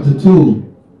Ephesians chapter 2.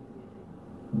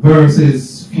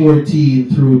 Verses 14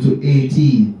 through to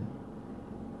 18.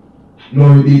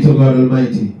 Glory be to God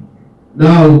Almighty.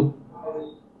 Now,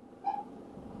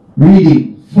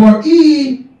 reading. For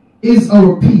He is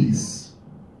our peace,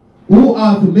 who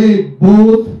hath made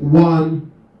both one,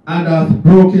 and hath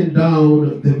broken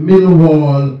down the middle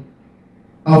wall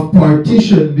of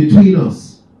partition between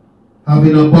us,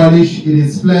 having abolished in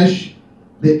His flesh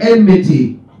the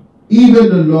enmity, even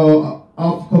the law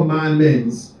of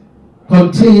commandments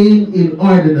contained in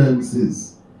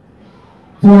ordinances,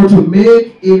 for to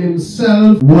make in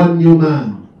Himself one new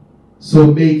man, so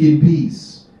making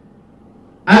peace,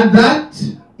 and that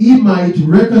He might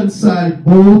reconcile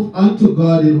both unto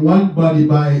God in one body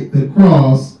by the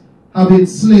cross, having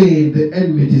slain the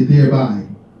enmity thereby.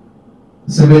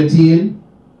 17.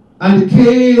 And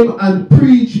came and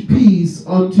preached peace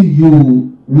unto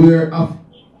you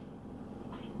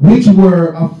which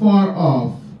were afar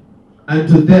off, and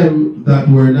to them that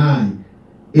were nigh.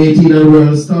 18, and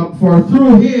we'll stop. For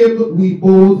through Him we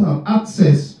both have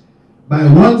access by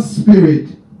one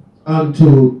Spirit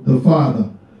unto the Father.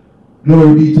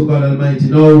 Glory be to God Almighty.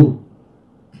 Now,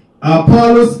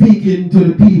 Paul was speaking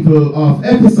to the people of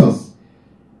Ephesus.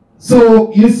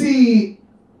 So, you see,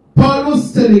 Paul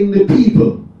was telling the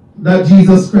people that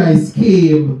Jesus Christ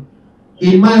came.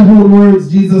 In my own words,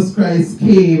 Jesus Christ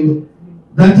came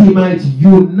that He might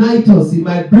unite us, He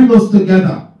might bring us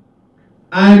together.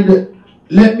 And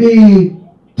let me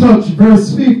touch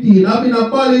verse 15. Having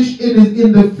abolished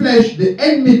in the flesh the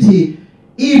enmity,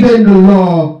 even the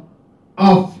law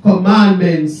of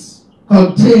commandments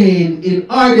contained in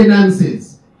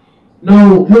ordinances.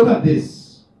 Now, look at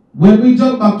this. When we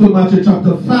jump back to Matthew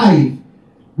chapter 5,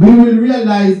 we will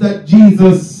realize that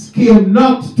Jesus came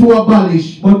not to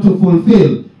abolish, but to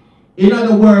fulfill. In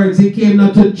other words, he came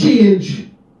not to change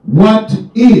what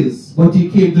is, but he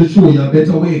came to show you a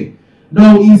better way.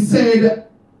 Now, he said,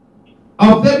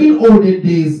 of them in olden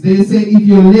days, they say if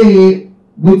you lay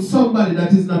with somebody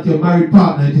that is not your married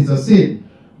partner, it is a sin.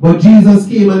 But Jesus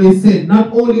came and he said,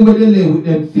 not only will you lay with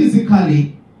them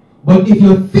physically, but if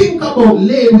you think about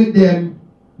laying with them,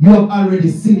 you have already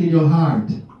sinned in your heart.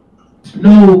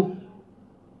 Now,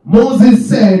 Moses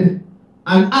said,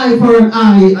 an eye for an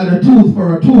eye and a tooth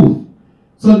for a tooth.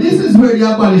 So this is where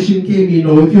the abolishing came in.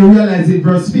 Now, if you realize in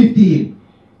verse 15,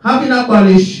 having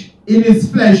abolished in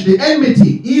his flesh the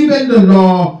enmity, even the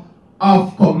law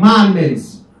of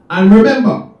commandments. And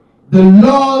remember, the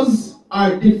laws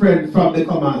are different from the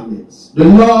commandments. The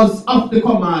laws of the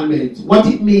commandment, what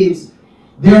it means,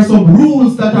 there are some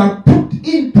rules that are put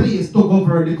in place to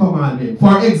govern the commandment.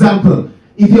 For example,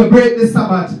 if you break the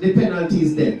Sabbath, the penalty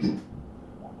is death.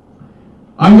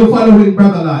 Are you following,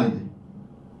 Brother Lloyd?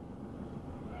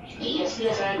 Yes,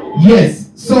 I do.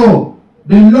 Yes. So,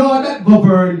 the law that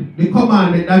governed the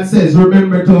commandment that says,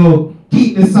 remember to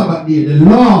keep the Sabbath day, the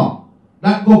law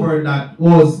that governed that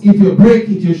was, if you break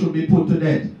it, you should be put to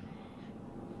death.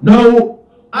 Now,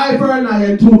 eye for an eye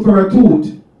and tooth for a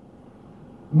tooth.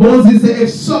 Moses said, if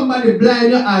somebody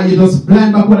blind your eye, you just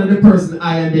blind back one of the person's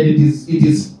eye and then it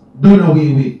is done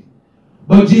away with.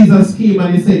 But Jesus came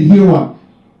and he said, here what?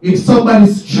 If somebody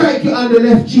strike you on the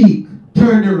left cheek,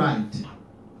 turn the right.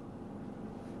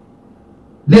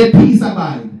 Let peace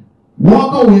abide.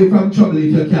 Walk away from trouble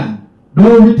if you can.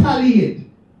 Don't retaliate.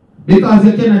 Because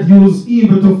you cannot use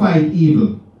evil to fight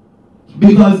evil.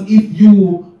 Because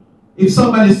if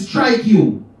somebody strike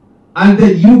you, and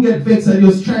then you get vexed and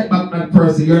you strike back that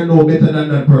person, you're no better than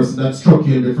that person that struck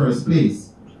you in the first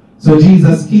place. So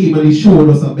Jesus came and he showed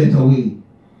us a better way.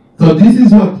 So this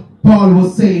is what Paul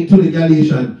was saying to the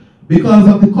Galatians. Because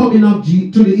of the coming of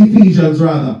to the Ephesians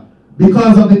rather.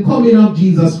 Because of the coming of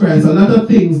Jesus Christ, a lot of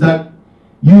things that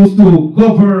used to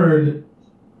govern,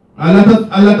 a lot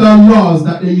of laws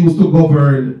that they used to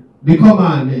govern the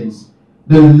commandments.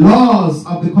 The laws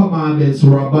of the commandments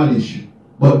were abolished,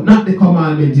 but not the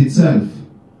commandment itself.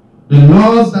 The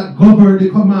laws that govern the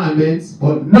commandments,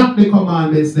 but not the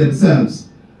commandments themselves.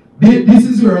 This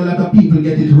is where a lot of people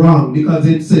get it wrong, because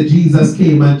it said Jesus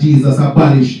came and Jesus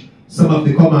abolished some of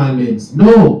the commandments.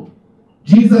 No,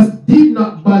 Jesus did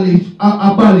not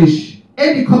abolish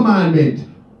any commandment.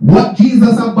 What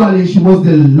Jesus abolished was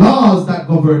the laws that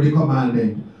govern the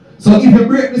commandment. So if you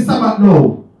break the Sabbath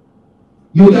now,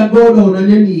 you can go down on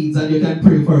your knees and you can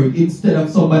pray for it instead of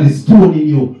somebody stoning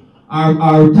you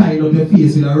or tying up your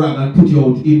face with a rag and put you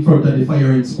out in front of the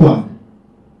firing squad.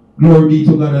 Glory be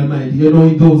to God Almighty. You know,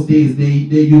 in those days they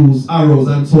use arrows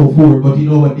and so forth, but in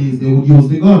our days they would use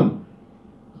the gun.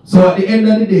 So at the end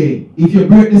of the day, if you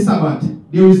break the Sabbath,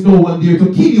 there is no one there to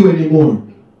kill you anymore.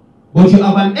 But you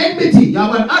have an enmity, you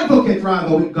have an advocate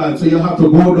rather with God, so you have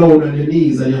to go down on your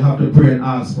knees and you have to pray and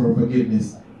ask for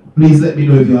forgiveness. Please let me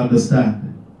know if you understand.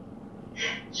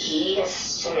 Yes,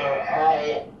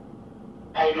 sir,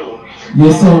 I do.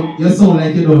 You sound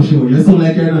like you're not sure. You sound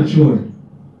like you're not sure.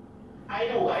 I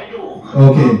do.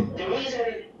 Okay.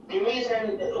 The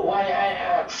reason why I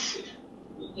asked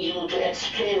you to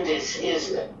explain this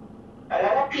is a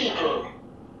lot of people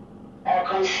are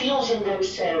confusing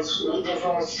themselves with the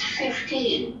verse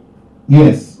 15.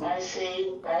 Yes. By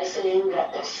saying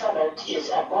that the Sabbath is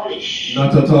abolished.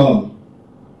 Not at all.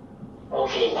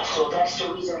 Okay, so that's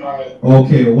the reason why.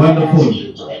 Okay, wonderful. I asked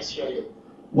you to explain it.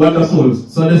 Wonderful.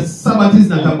 So the Sabbath is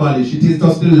not abolished. It is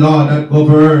just the law that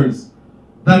governs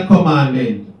that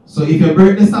commandment. So if you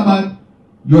break the Sabbath,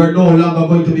 you are no longer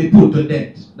going to be put to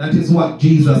death. That is what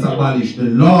Jesus abolished. The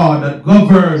law that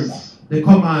governs the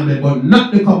commandment, but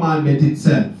not the commandment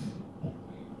itself.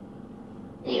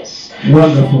 Yes.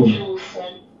 Wonderful.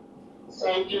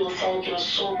 Thank you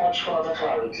so much for the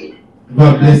clarity.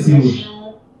 God bless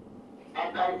you.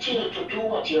 And continue to do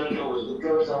what you're doing.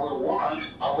 There is a reward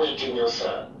awaiting you,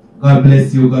 sir. God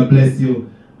bless you. God bless you.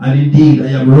 And indeed, I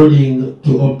am running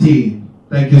to obtain.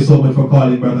 Thank you so much for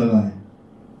calling, Brother Lloyd.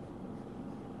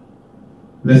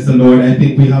 Bless the Lord. I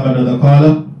think we have another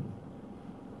caller.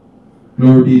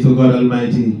 Glory be to God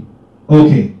Almighty.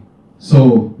 Okay.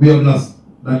 So, we have lost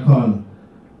that caller.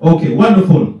 Okay,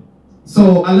 wonderful.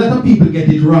 So, a lot of people get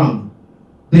it wrong.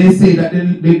 They say that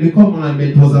the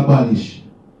commandment was abolished.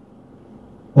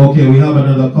 Okay, we have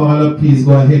another caller. Please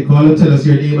go ahead. Caller, tell us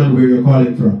your name and where you're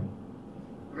calling from.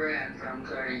 Brian from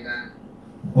Carrington.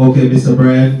 Okay, Mr.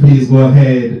 Brian, please go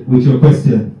ahead with your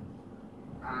question.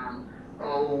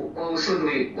 How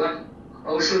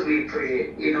should we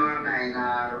pray in our mind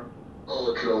or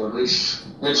out loud? Which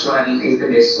one is the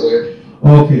best way?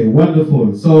 Okay,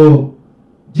 wonderful. So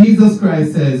Jesus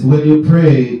Christ says when you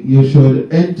pray, you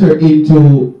should enter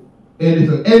into a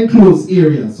little enclosed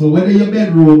area. So whether your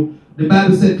bedroom, the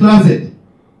Bible said closet,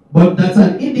 but that's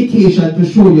an indication to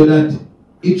show you that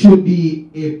it should be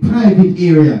a private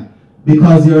area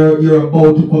because you're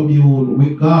about to commune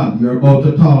with God. You're about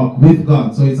to talk with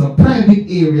God. So it's a private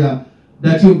area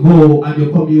that you go and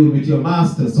you commune with your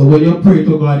master. So when you pray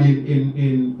to God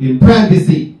in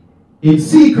privacy, in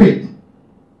secret,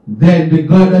 then the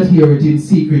God that hears it in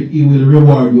secret, he will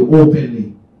reward you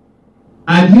openly.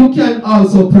 And you can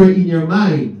also pray in your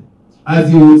mind,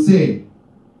 as you would say.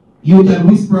 You can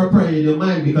whisper a prayer in your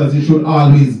mind because you should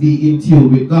always be in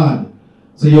tune with God.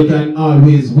 So you can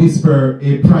always whisper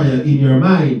a prayer in your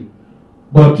mind.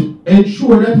 But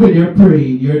ensure that when you're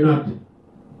praying, you're not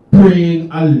praying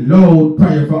a loud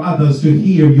prayer for others to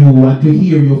hear you and to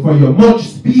hear you for your much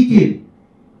speaking.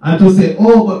 And to say,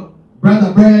 oh, but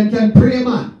Brother Brian can pray,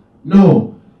 man.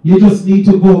 No. You just need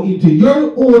to go into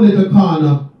your own little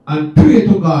corner and pray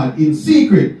to God in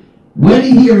secret. When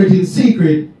he hears it in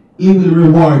secret, he will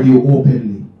reward you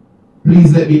openly.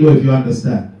 Please let me know if you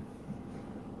understand.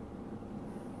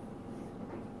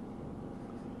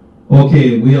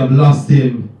 Okay, we have lost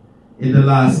him in the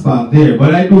last part there.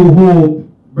 But I do hope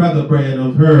Brother Brian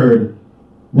have heard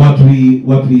what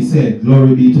we said.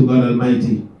 Glory be to God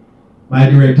Almighty. My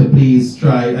director, please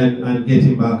try and get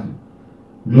him back.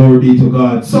 Glory be to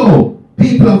God. So,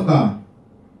 people of God,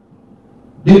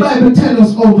 the Bible tells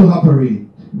us how to operate.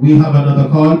 We have another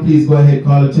call. Please go ahead,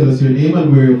 call and tell us your name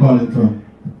and where you're calling from.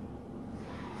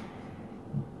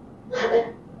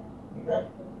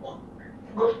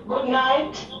 Good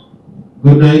night.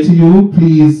 Good night to you.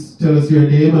 Please tell us your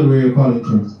name and where you're calling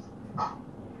from.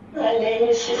 My name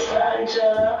is Sister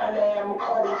Angela and I am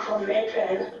calling from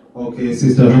Macon. Okay,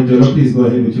 Sister Angela, please go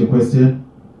ahead with your question.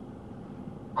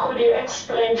 Could you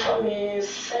explain for me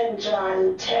St.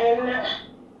 John 10,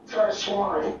 verse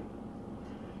 1?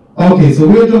 Okay, so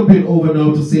we're jumping over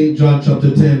now to St. John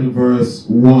chapter 10, verse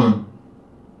 1.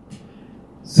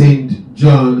 St.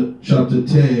 John chapter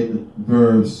 10,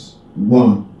 verse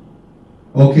 1.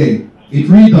 Okay, it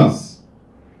reads thus.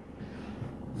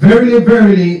 Verily,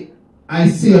 verily, I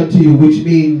say unto you, which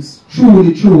means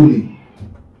truly, truly.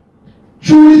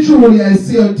 Truly, truly, I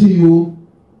say unto you,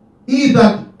 he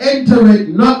that entereth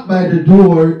not by the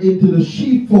door into the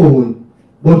sheepfold,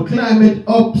 but climbeth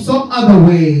up some other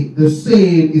way, the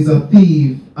same is a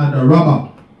thief and a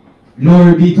robber.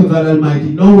 Glory be to God Almighty.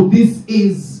 Now, this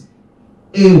is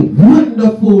a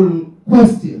wonderful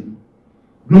question.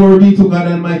 Glory be to God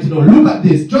Almighty. Now, look at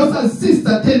this. Just as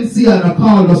Sister Tensiana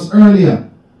called us earlier,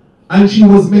 and she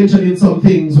was mentioning some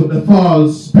things with the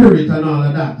false spirit and all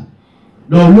of that.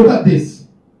 Now, look at this.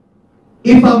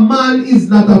 If a man is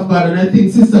not of God, and I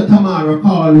think Sister Tamara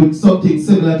called with something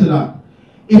similar to that.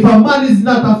 If a man is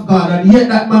not of God, and yet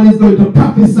that man is going to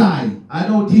prophesy, I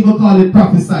don't even call it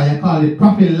prophesy, I call it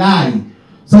prophet lie.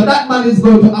 So that man is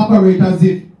going to operate as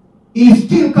if he's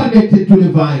still connected to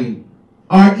the vine,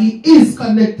 or he is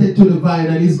connected to the vine,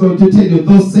 and he's going to tell you,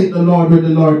 thus saith the Lord, when the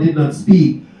Lord did not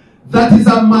speak. That is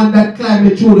a man that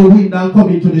climbed through the window and come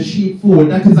into the sheepfold.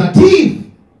 That is a thief.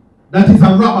 That is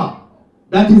a robber.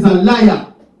 That is a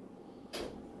liar.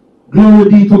 Glory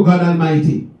be to God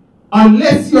Almighty.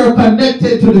 Unless you're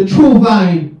connected to the true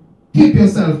vine, keep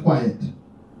yourself quiet.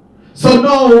 So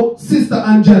now, Sister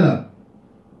Angela,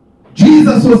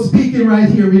 Jesus was speaking right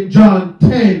here in John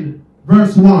 10,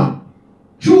 verse 1.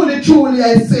 Truly, truly,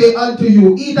 I say unto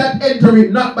you, he that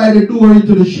entereth not by the door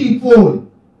into the sheepfold,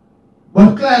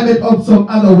 but climbeth up some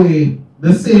other way,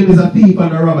 the same is a thief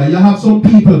and a robber. You have some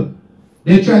people,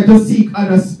 they try to seek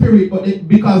other spirit, but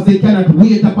because they cannot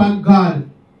wait upon God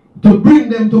to bring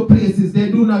them to places,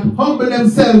 they do not humble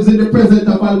themselves in the presence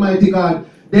of Almighty God.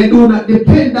 They do not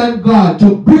depend on God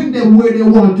to bring them where they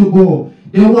want to go.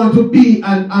 They want to be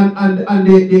on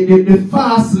the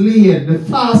fast lane, the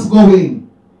fast going.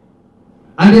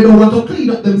 And they don't want to clean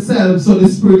up themselves so the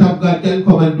Spirit of God can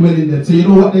come and dwell in them. So you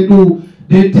know what they do?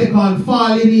 They take on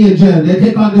fallen angels. They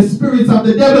take on the spirits of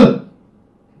the devil.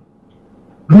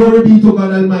 Glory be to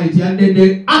God Almighty. And then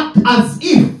they act as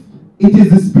if it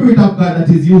is the Spirit of God that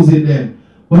is using them.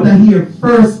 But I hear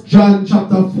 1 John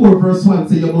chapter 4 verse 1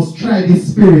 say you must try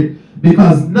this spirit,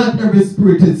 because not every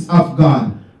spirit is of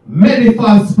God. Many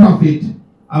false prophets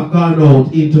have gone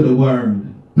out into the world.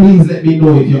 Please let me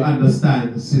know if you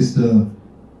understand, Sister.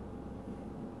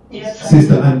 Yes,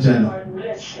 Sister Angela. God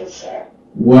bless you, sir.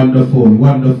 Wonderful,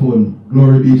 wonderful.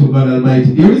 Glory be to God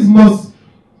Almighty. There is must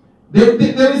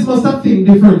a thing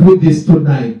different with this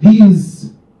tonight.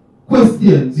 These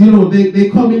questions, you know, they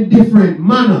come in different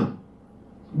manner,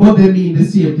 but they mean the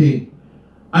same thing.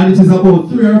 And it is about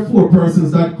 3 or 4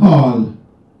 persons that call,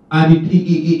 and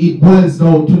it boils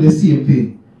down to the same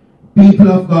thing. People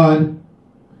of God,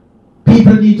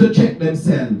 people need to check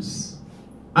themselves.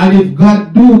 And if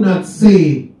God do not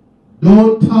say,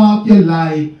 don't talk your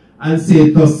lie and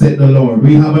say, thus said the Lord.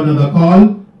 We have another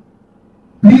call.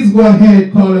 Please go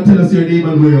ahead, call and tell us your name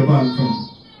and where you're calling from.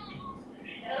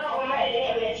 Hello, my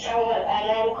name is Samuel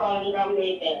and I'm calling from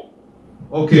Nathan.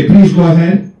 Okay, please go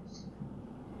ahead.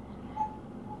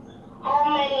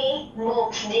 How many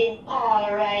books did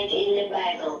Paul write in the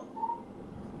Bible?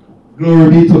 Glory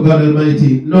be to God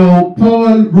Almighty. Now,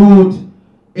 Paul wrote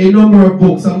a number of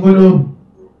books. I'm going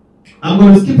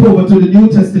to skip over to the New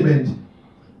Testament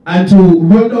and to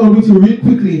run down with you real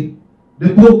quickly the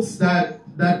books that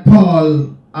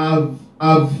Paul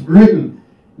have written.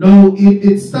 Now,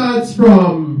 it starts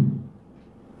from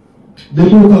the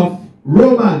book of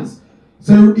Romans.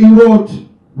 So he wrote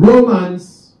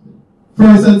Romans,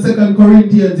 1st and 2nd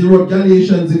Corinthians, he wrote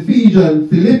Galatians, Ephesians,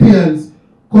 Philippians,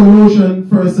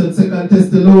 Colossians, 1st and 2nd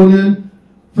Thessalonians,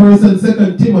 1st and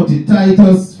 2nd Timothy,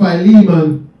 Titus,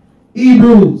 Philemon,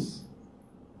 Hebrews.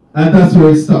 And that's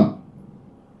where it stopped.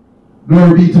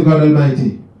 Glory be to God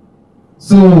Almighty.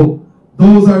 So,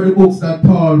 those are the books that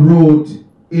Paul wrote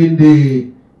in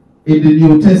the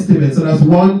New Testament. So that's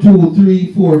 1, 2,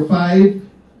 3, 4, 5,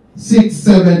 6,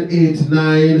 7, 8,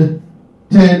 9,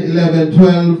 10, 11,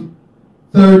 12,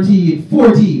 13,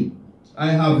 14.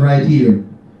 I have right here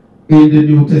in the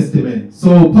New Testament.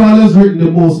 So Paul has written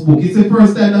the most books. It's the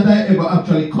first time that I ever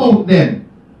actually count them.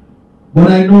 But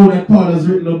I know that Paul has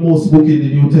written the most book in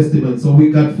the New Testament. So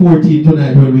we got 14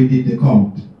 tonight when we did the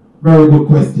count. Very good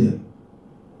question.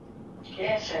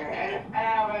 Yes, sir. And I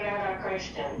have another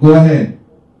question. Go ahead.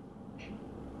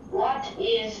 What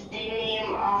is the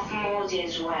name of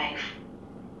Moses' wife?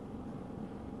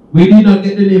 We did not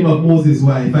get the name of Moses'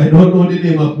 wife. I don't know the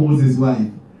name of Moses'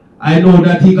 wife. I know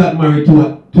that he got married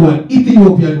to an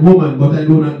Ethiopian woman, but I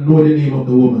do not know the name of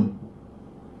the woman.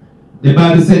 The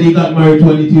Bible said he got married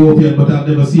to an Ethiopian, but I've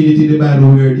never seen it in the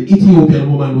Bible where the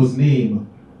Ethiopian woman was named.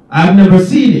 I've never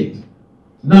seen it.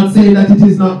 Not saying that it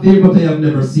is not there, but I have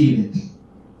never seen it.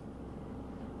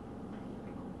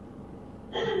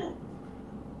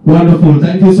 Wonderful.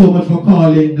 Thank you so much for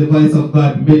calling the Voice of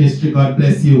God Ministry. God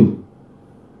bless you.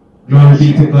 Glory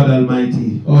be to God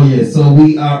Almighty. Oh yes, so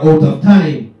we are out of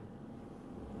time.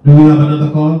 Do we have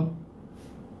another call?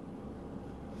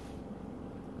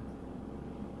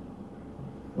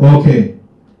 Okay.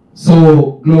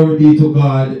 So, glory be to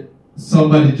God.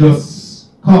 Somebody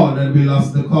just called and we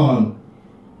lost the call.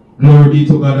 Glory be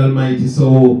to God Almighty.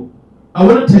 So, I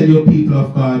want to tell you, people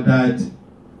of God, that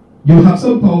you have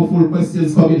some powerful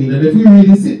questions coming in. And if we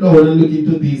really sit down and look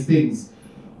into these things,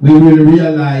 we will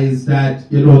realize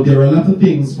that, you know, there are a lot of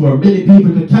things for many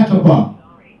people to catch up on.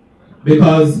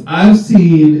 Because I've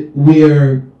seen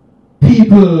where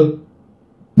people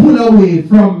pull away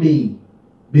from me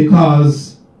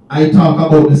because I talk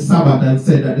about the Sabbath and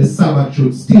said that the Sabbath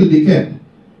should still be kept.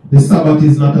 The Sabbath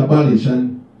is not abolished.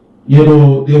 And, you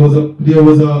know, there was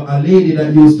a lady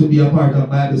that used to be a part of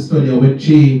Bible study when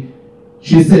she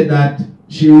said that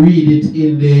she read it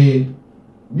in the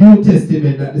New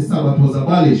Testament that the Sabbath was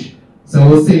abolished. So I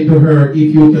was saying to her, if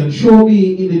you can show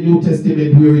me in the New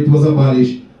Testament where it was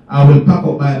abolished, I will pack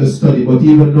up Bible study. But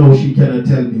even now, she cannot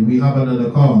tell me. We have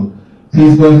another call.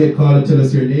 Please go ahead, call and tell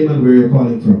us your name and where you're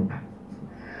calling from.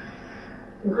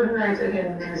 Good night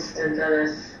again, Mr.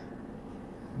 Dallas.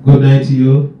 Good night to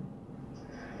you.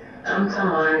 I'm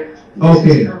Tamar.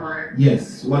 Okay. Tamar.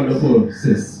 Yes, wonderful,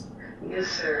 sis. Yes,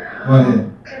 sir. Go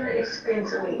ahead. Can you explain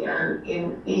to me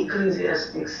in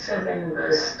Ecclesiastes 7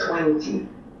 verse 20?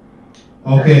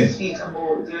 Okay. Speak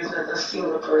about there is not a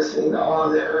single person in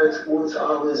all the earth who is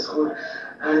always good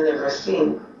and never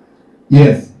sin.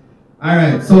 Yes. All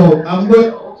right. So I'm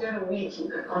going. How can we keep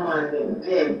the commandment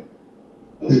then?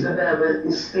 If the Bible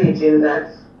is stating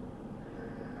that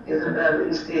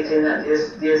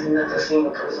there's not a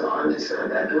single person on this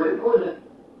earth that do it good.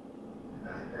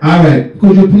 All right.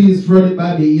 Could you please run it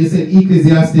by me? You said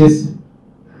Ecclesiastes.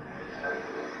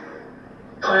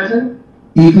 Pardon?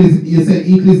 You said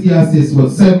Ecclesiastes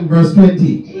what, 7 verse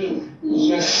 20?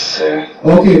 Yes, sir.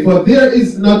 Okay, for there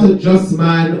is not a just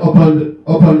man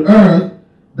upon earth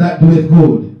that doeth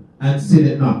good and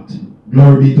sinneth not.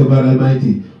 Glory be to God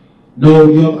Almighty. Now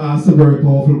you have asked a very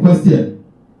powerful question.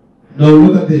 Now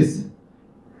look at this.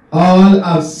 all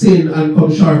have sinned and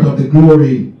come short of the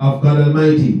glory of God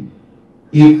Almighty.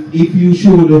 If you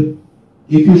should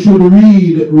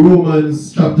read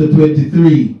Romans chapter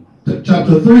 3,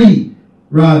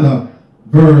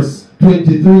 verse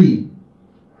 23,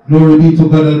 glory be to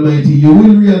God Almighty, you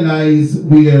will realize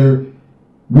where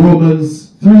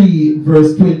Romans 3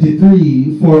 verse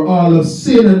 23, for all have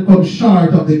sinned and come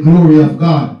short of the glory of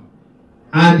God.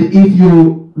 And if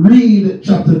you read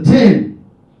chapter 10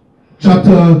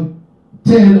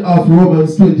 of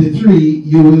Romans 23,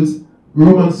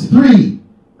 Romans 3,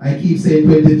 I keep saying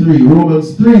 23,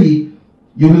 Romans 3,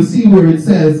 you will see where it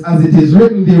says, as it is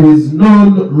written, there is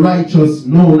none righteous,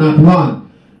 no, not one.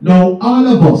 Now, all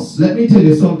of us, let me tell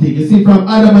you something. You see, from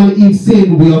Adam and Eve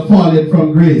sin, we are fallen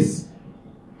from grace.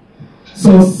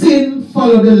 So sin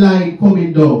followed the line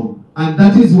coming down. And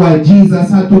that is why Jesus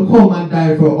had to come and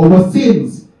die for our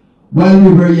sins while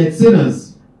we were yet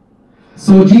sinners.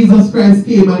 So Jesus Christ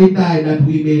came and he died that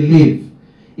we may live.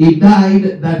 He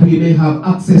died that we may have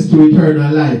access to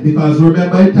eternal life. Because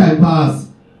remember in time past,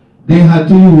 they had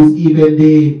to use even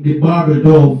the barbel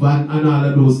dove and all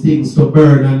of those things to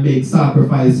burn and make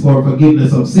sacrifice for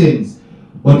forgiveness of sins.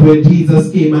 But when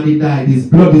Jesus came and he died, his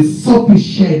blood is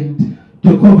sufficient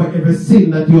to cover every sin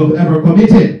that you have ever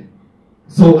committed.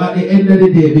 So at the end of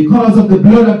the day, because of the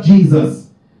blood of Jesus,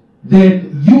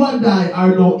 then you and I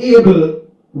are now able,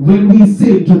 when we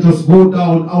sin, to just go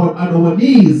down on our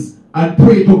knees and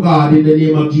pray to God in the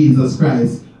name of Jesus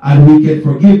Christ, and we get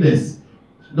forgiveness.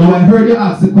 Now I heard you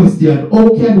ask the question, how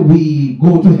can we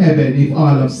go to heaven if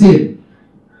all have sinned?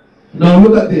 Now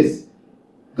look at this.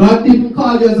 God didn't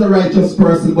call you as a righteous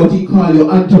person, but he called you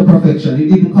unto perfection. He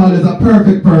didn't call you as a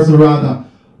perfect person rather,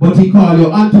 but he called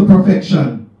you unto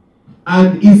perfection.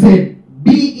 And he said,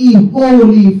 be ye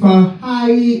holy, for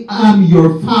I am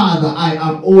your Father, I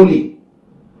am holy.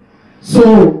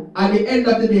 So at the end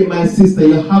of the day, my sister,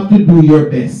 you have to do your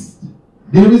best.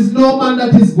 There is no man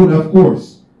that is good, of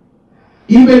course.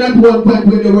 Even at one point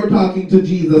when they were talking to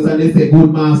Jesus and they said,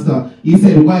 good master, he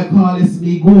said, why callest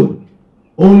me good?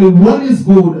 Only one is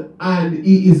good, and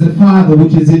he is the Father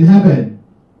which is in heaven.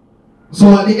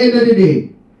 So at the end of the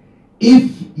day,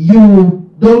 if you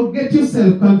don't get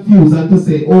yourself confused and to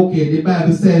say, okay, the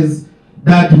Bible says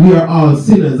that we are all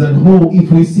sinners, and how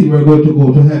if we sin we're going to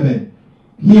go to heaven.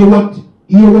 Hear what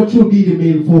should be the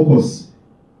main focus.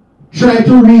 Try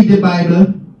to read the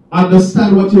Bible,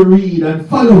 understand what you read, and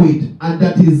follow it, and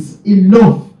that is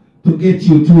enough to get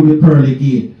you through the pearly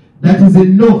gate. That is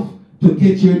enough to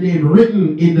get your name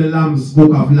written in the Lamb's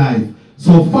book of life.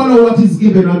 So follow what is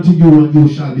given unto you, and you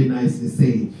shall be nicely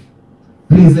saved.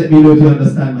 Please let me know if you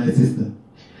understand, my sister.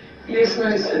 Yes,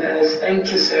 Minister Dennis.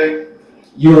 Thank you, sir.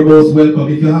 You are most welcome.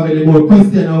 If you have any more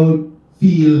questions, I will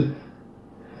feel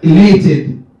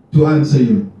elated to answer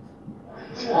you.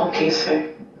 Okay,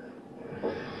 sir.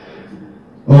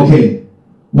 Okay,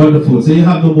 wonderful. So you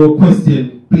have no more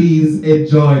questions. Please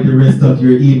enjoy the rest of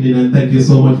your evening, and thank you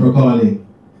so much for calling.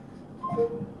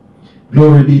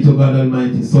 Glory be to God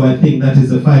Almighty. So I think that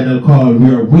is the final call.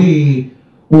 We are way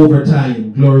over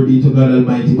time. Glory be to God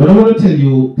Almighty. But I want to tell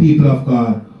you, people of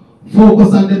God,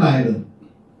 focus on the Bible.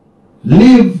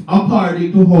 Live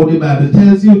according to how the Bible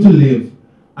tells you to live,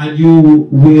 and you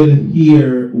will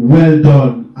hear, well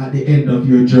done, at the end of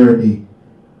your journey.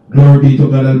 Glory be to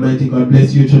God Almighty. God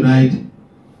bless you tonight.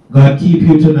 God keep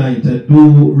you tonight. And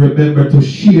do remember to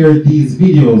share these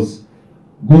videos.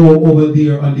 Go over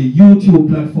there on the YouTube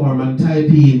platform and type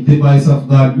in the Voice of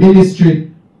God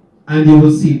Ministry, and you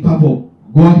will see pop up.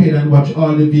 Go ahead and watch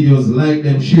all the videos, like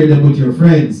them, share them with your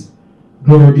friends.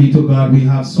 Glory be to God. We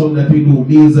have some that we do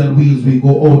Meals and Wheels. We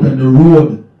go out on the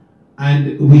road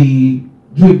and we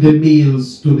give the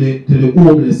meals to the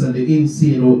homeless and the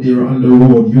insane out there on the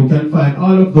road. You can find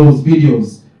all of those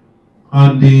videos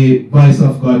on the Voice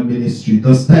of God Ministry.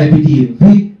 Just type it in,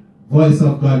 the Voice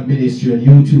of God Ministry on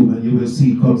YouTube, and you will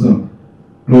see it comes up.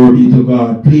 Glory be to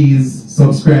God. Please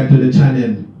subscribe to the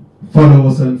channel. Follow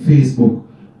us on Facebook.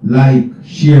 Like,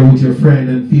 share with your friend,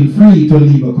 and feel free to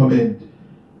leave a comment.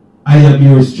 I am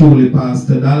yours truly,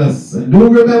 Pastor Dallas. And do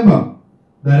remember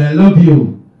that I love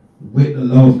you with the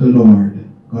love of the Lord.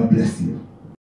 God bless you.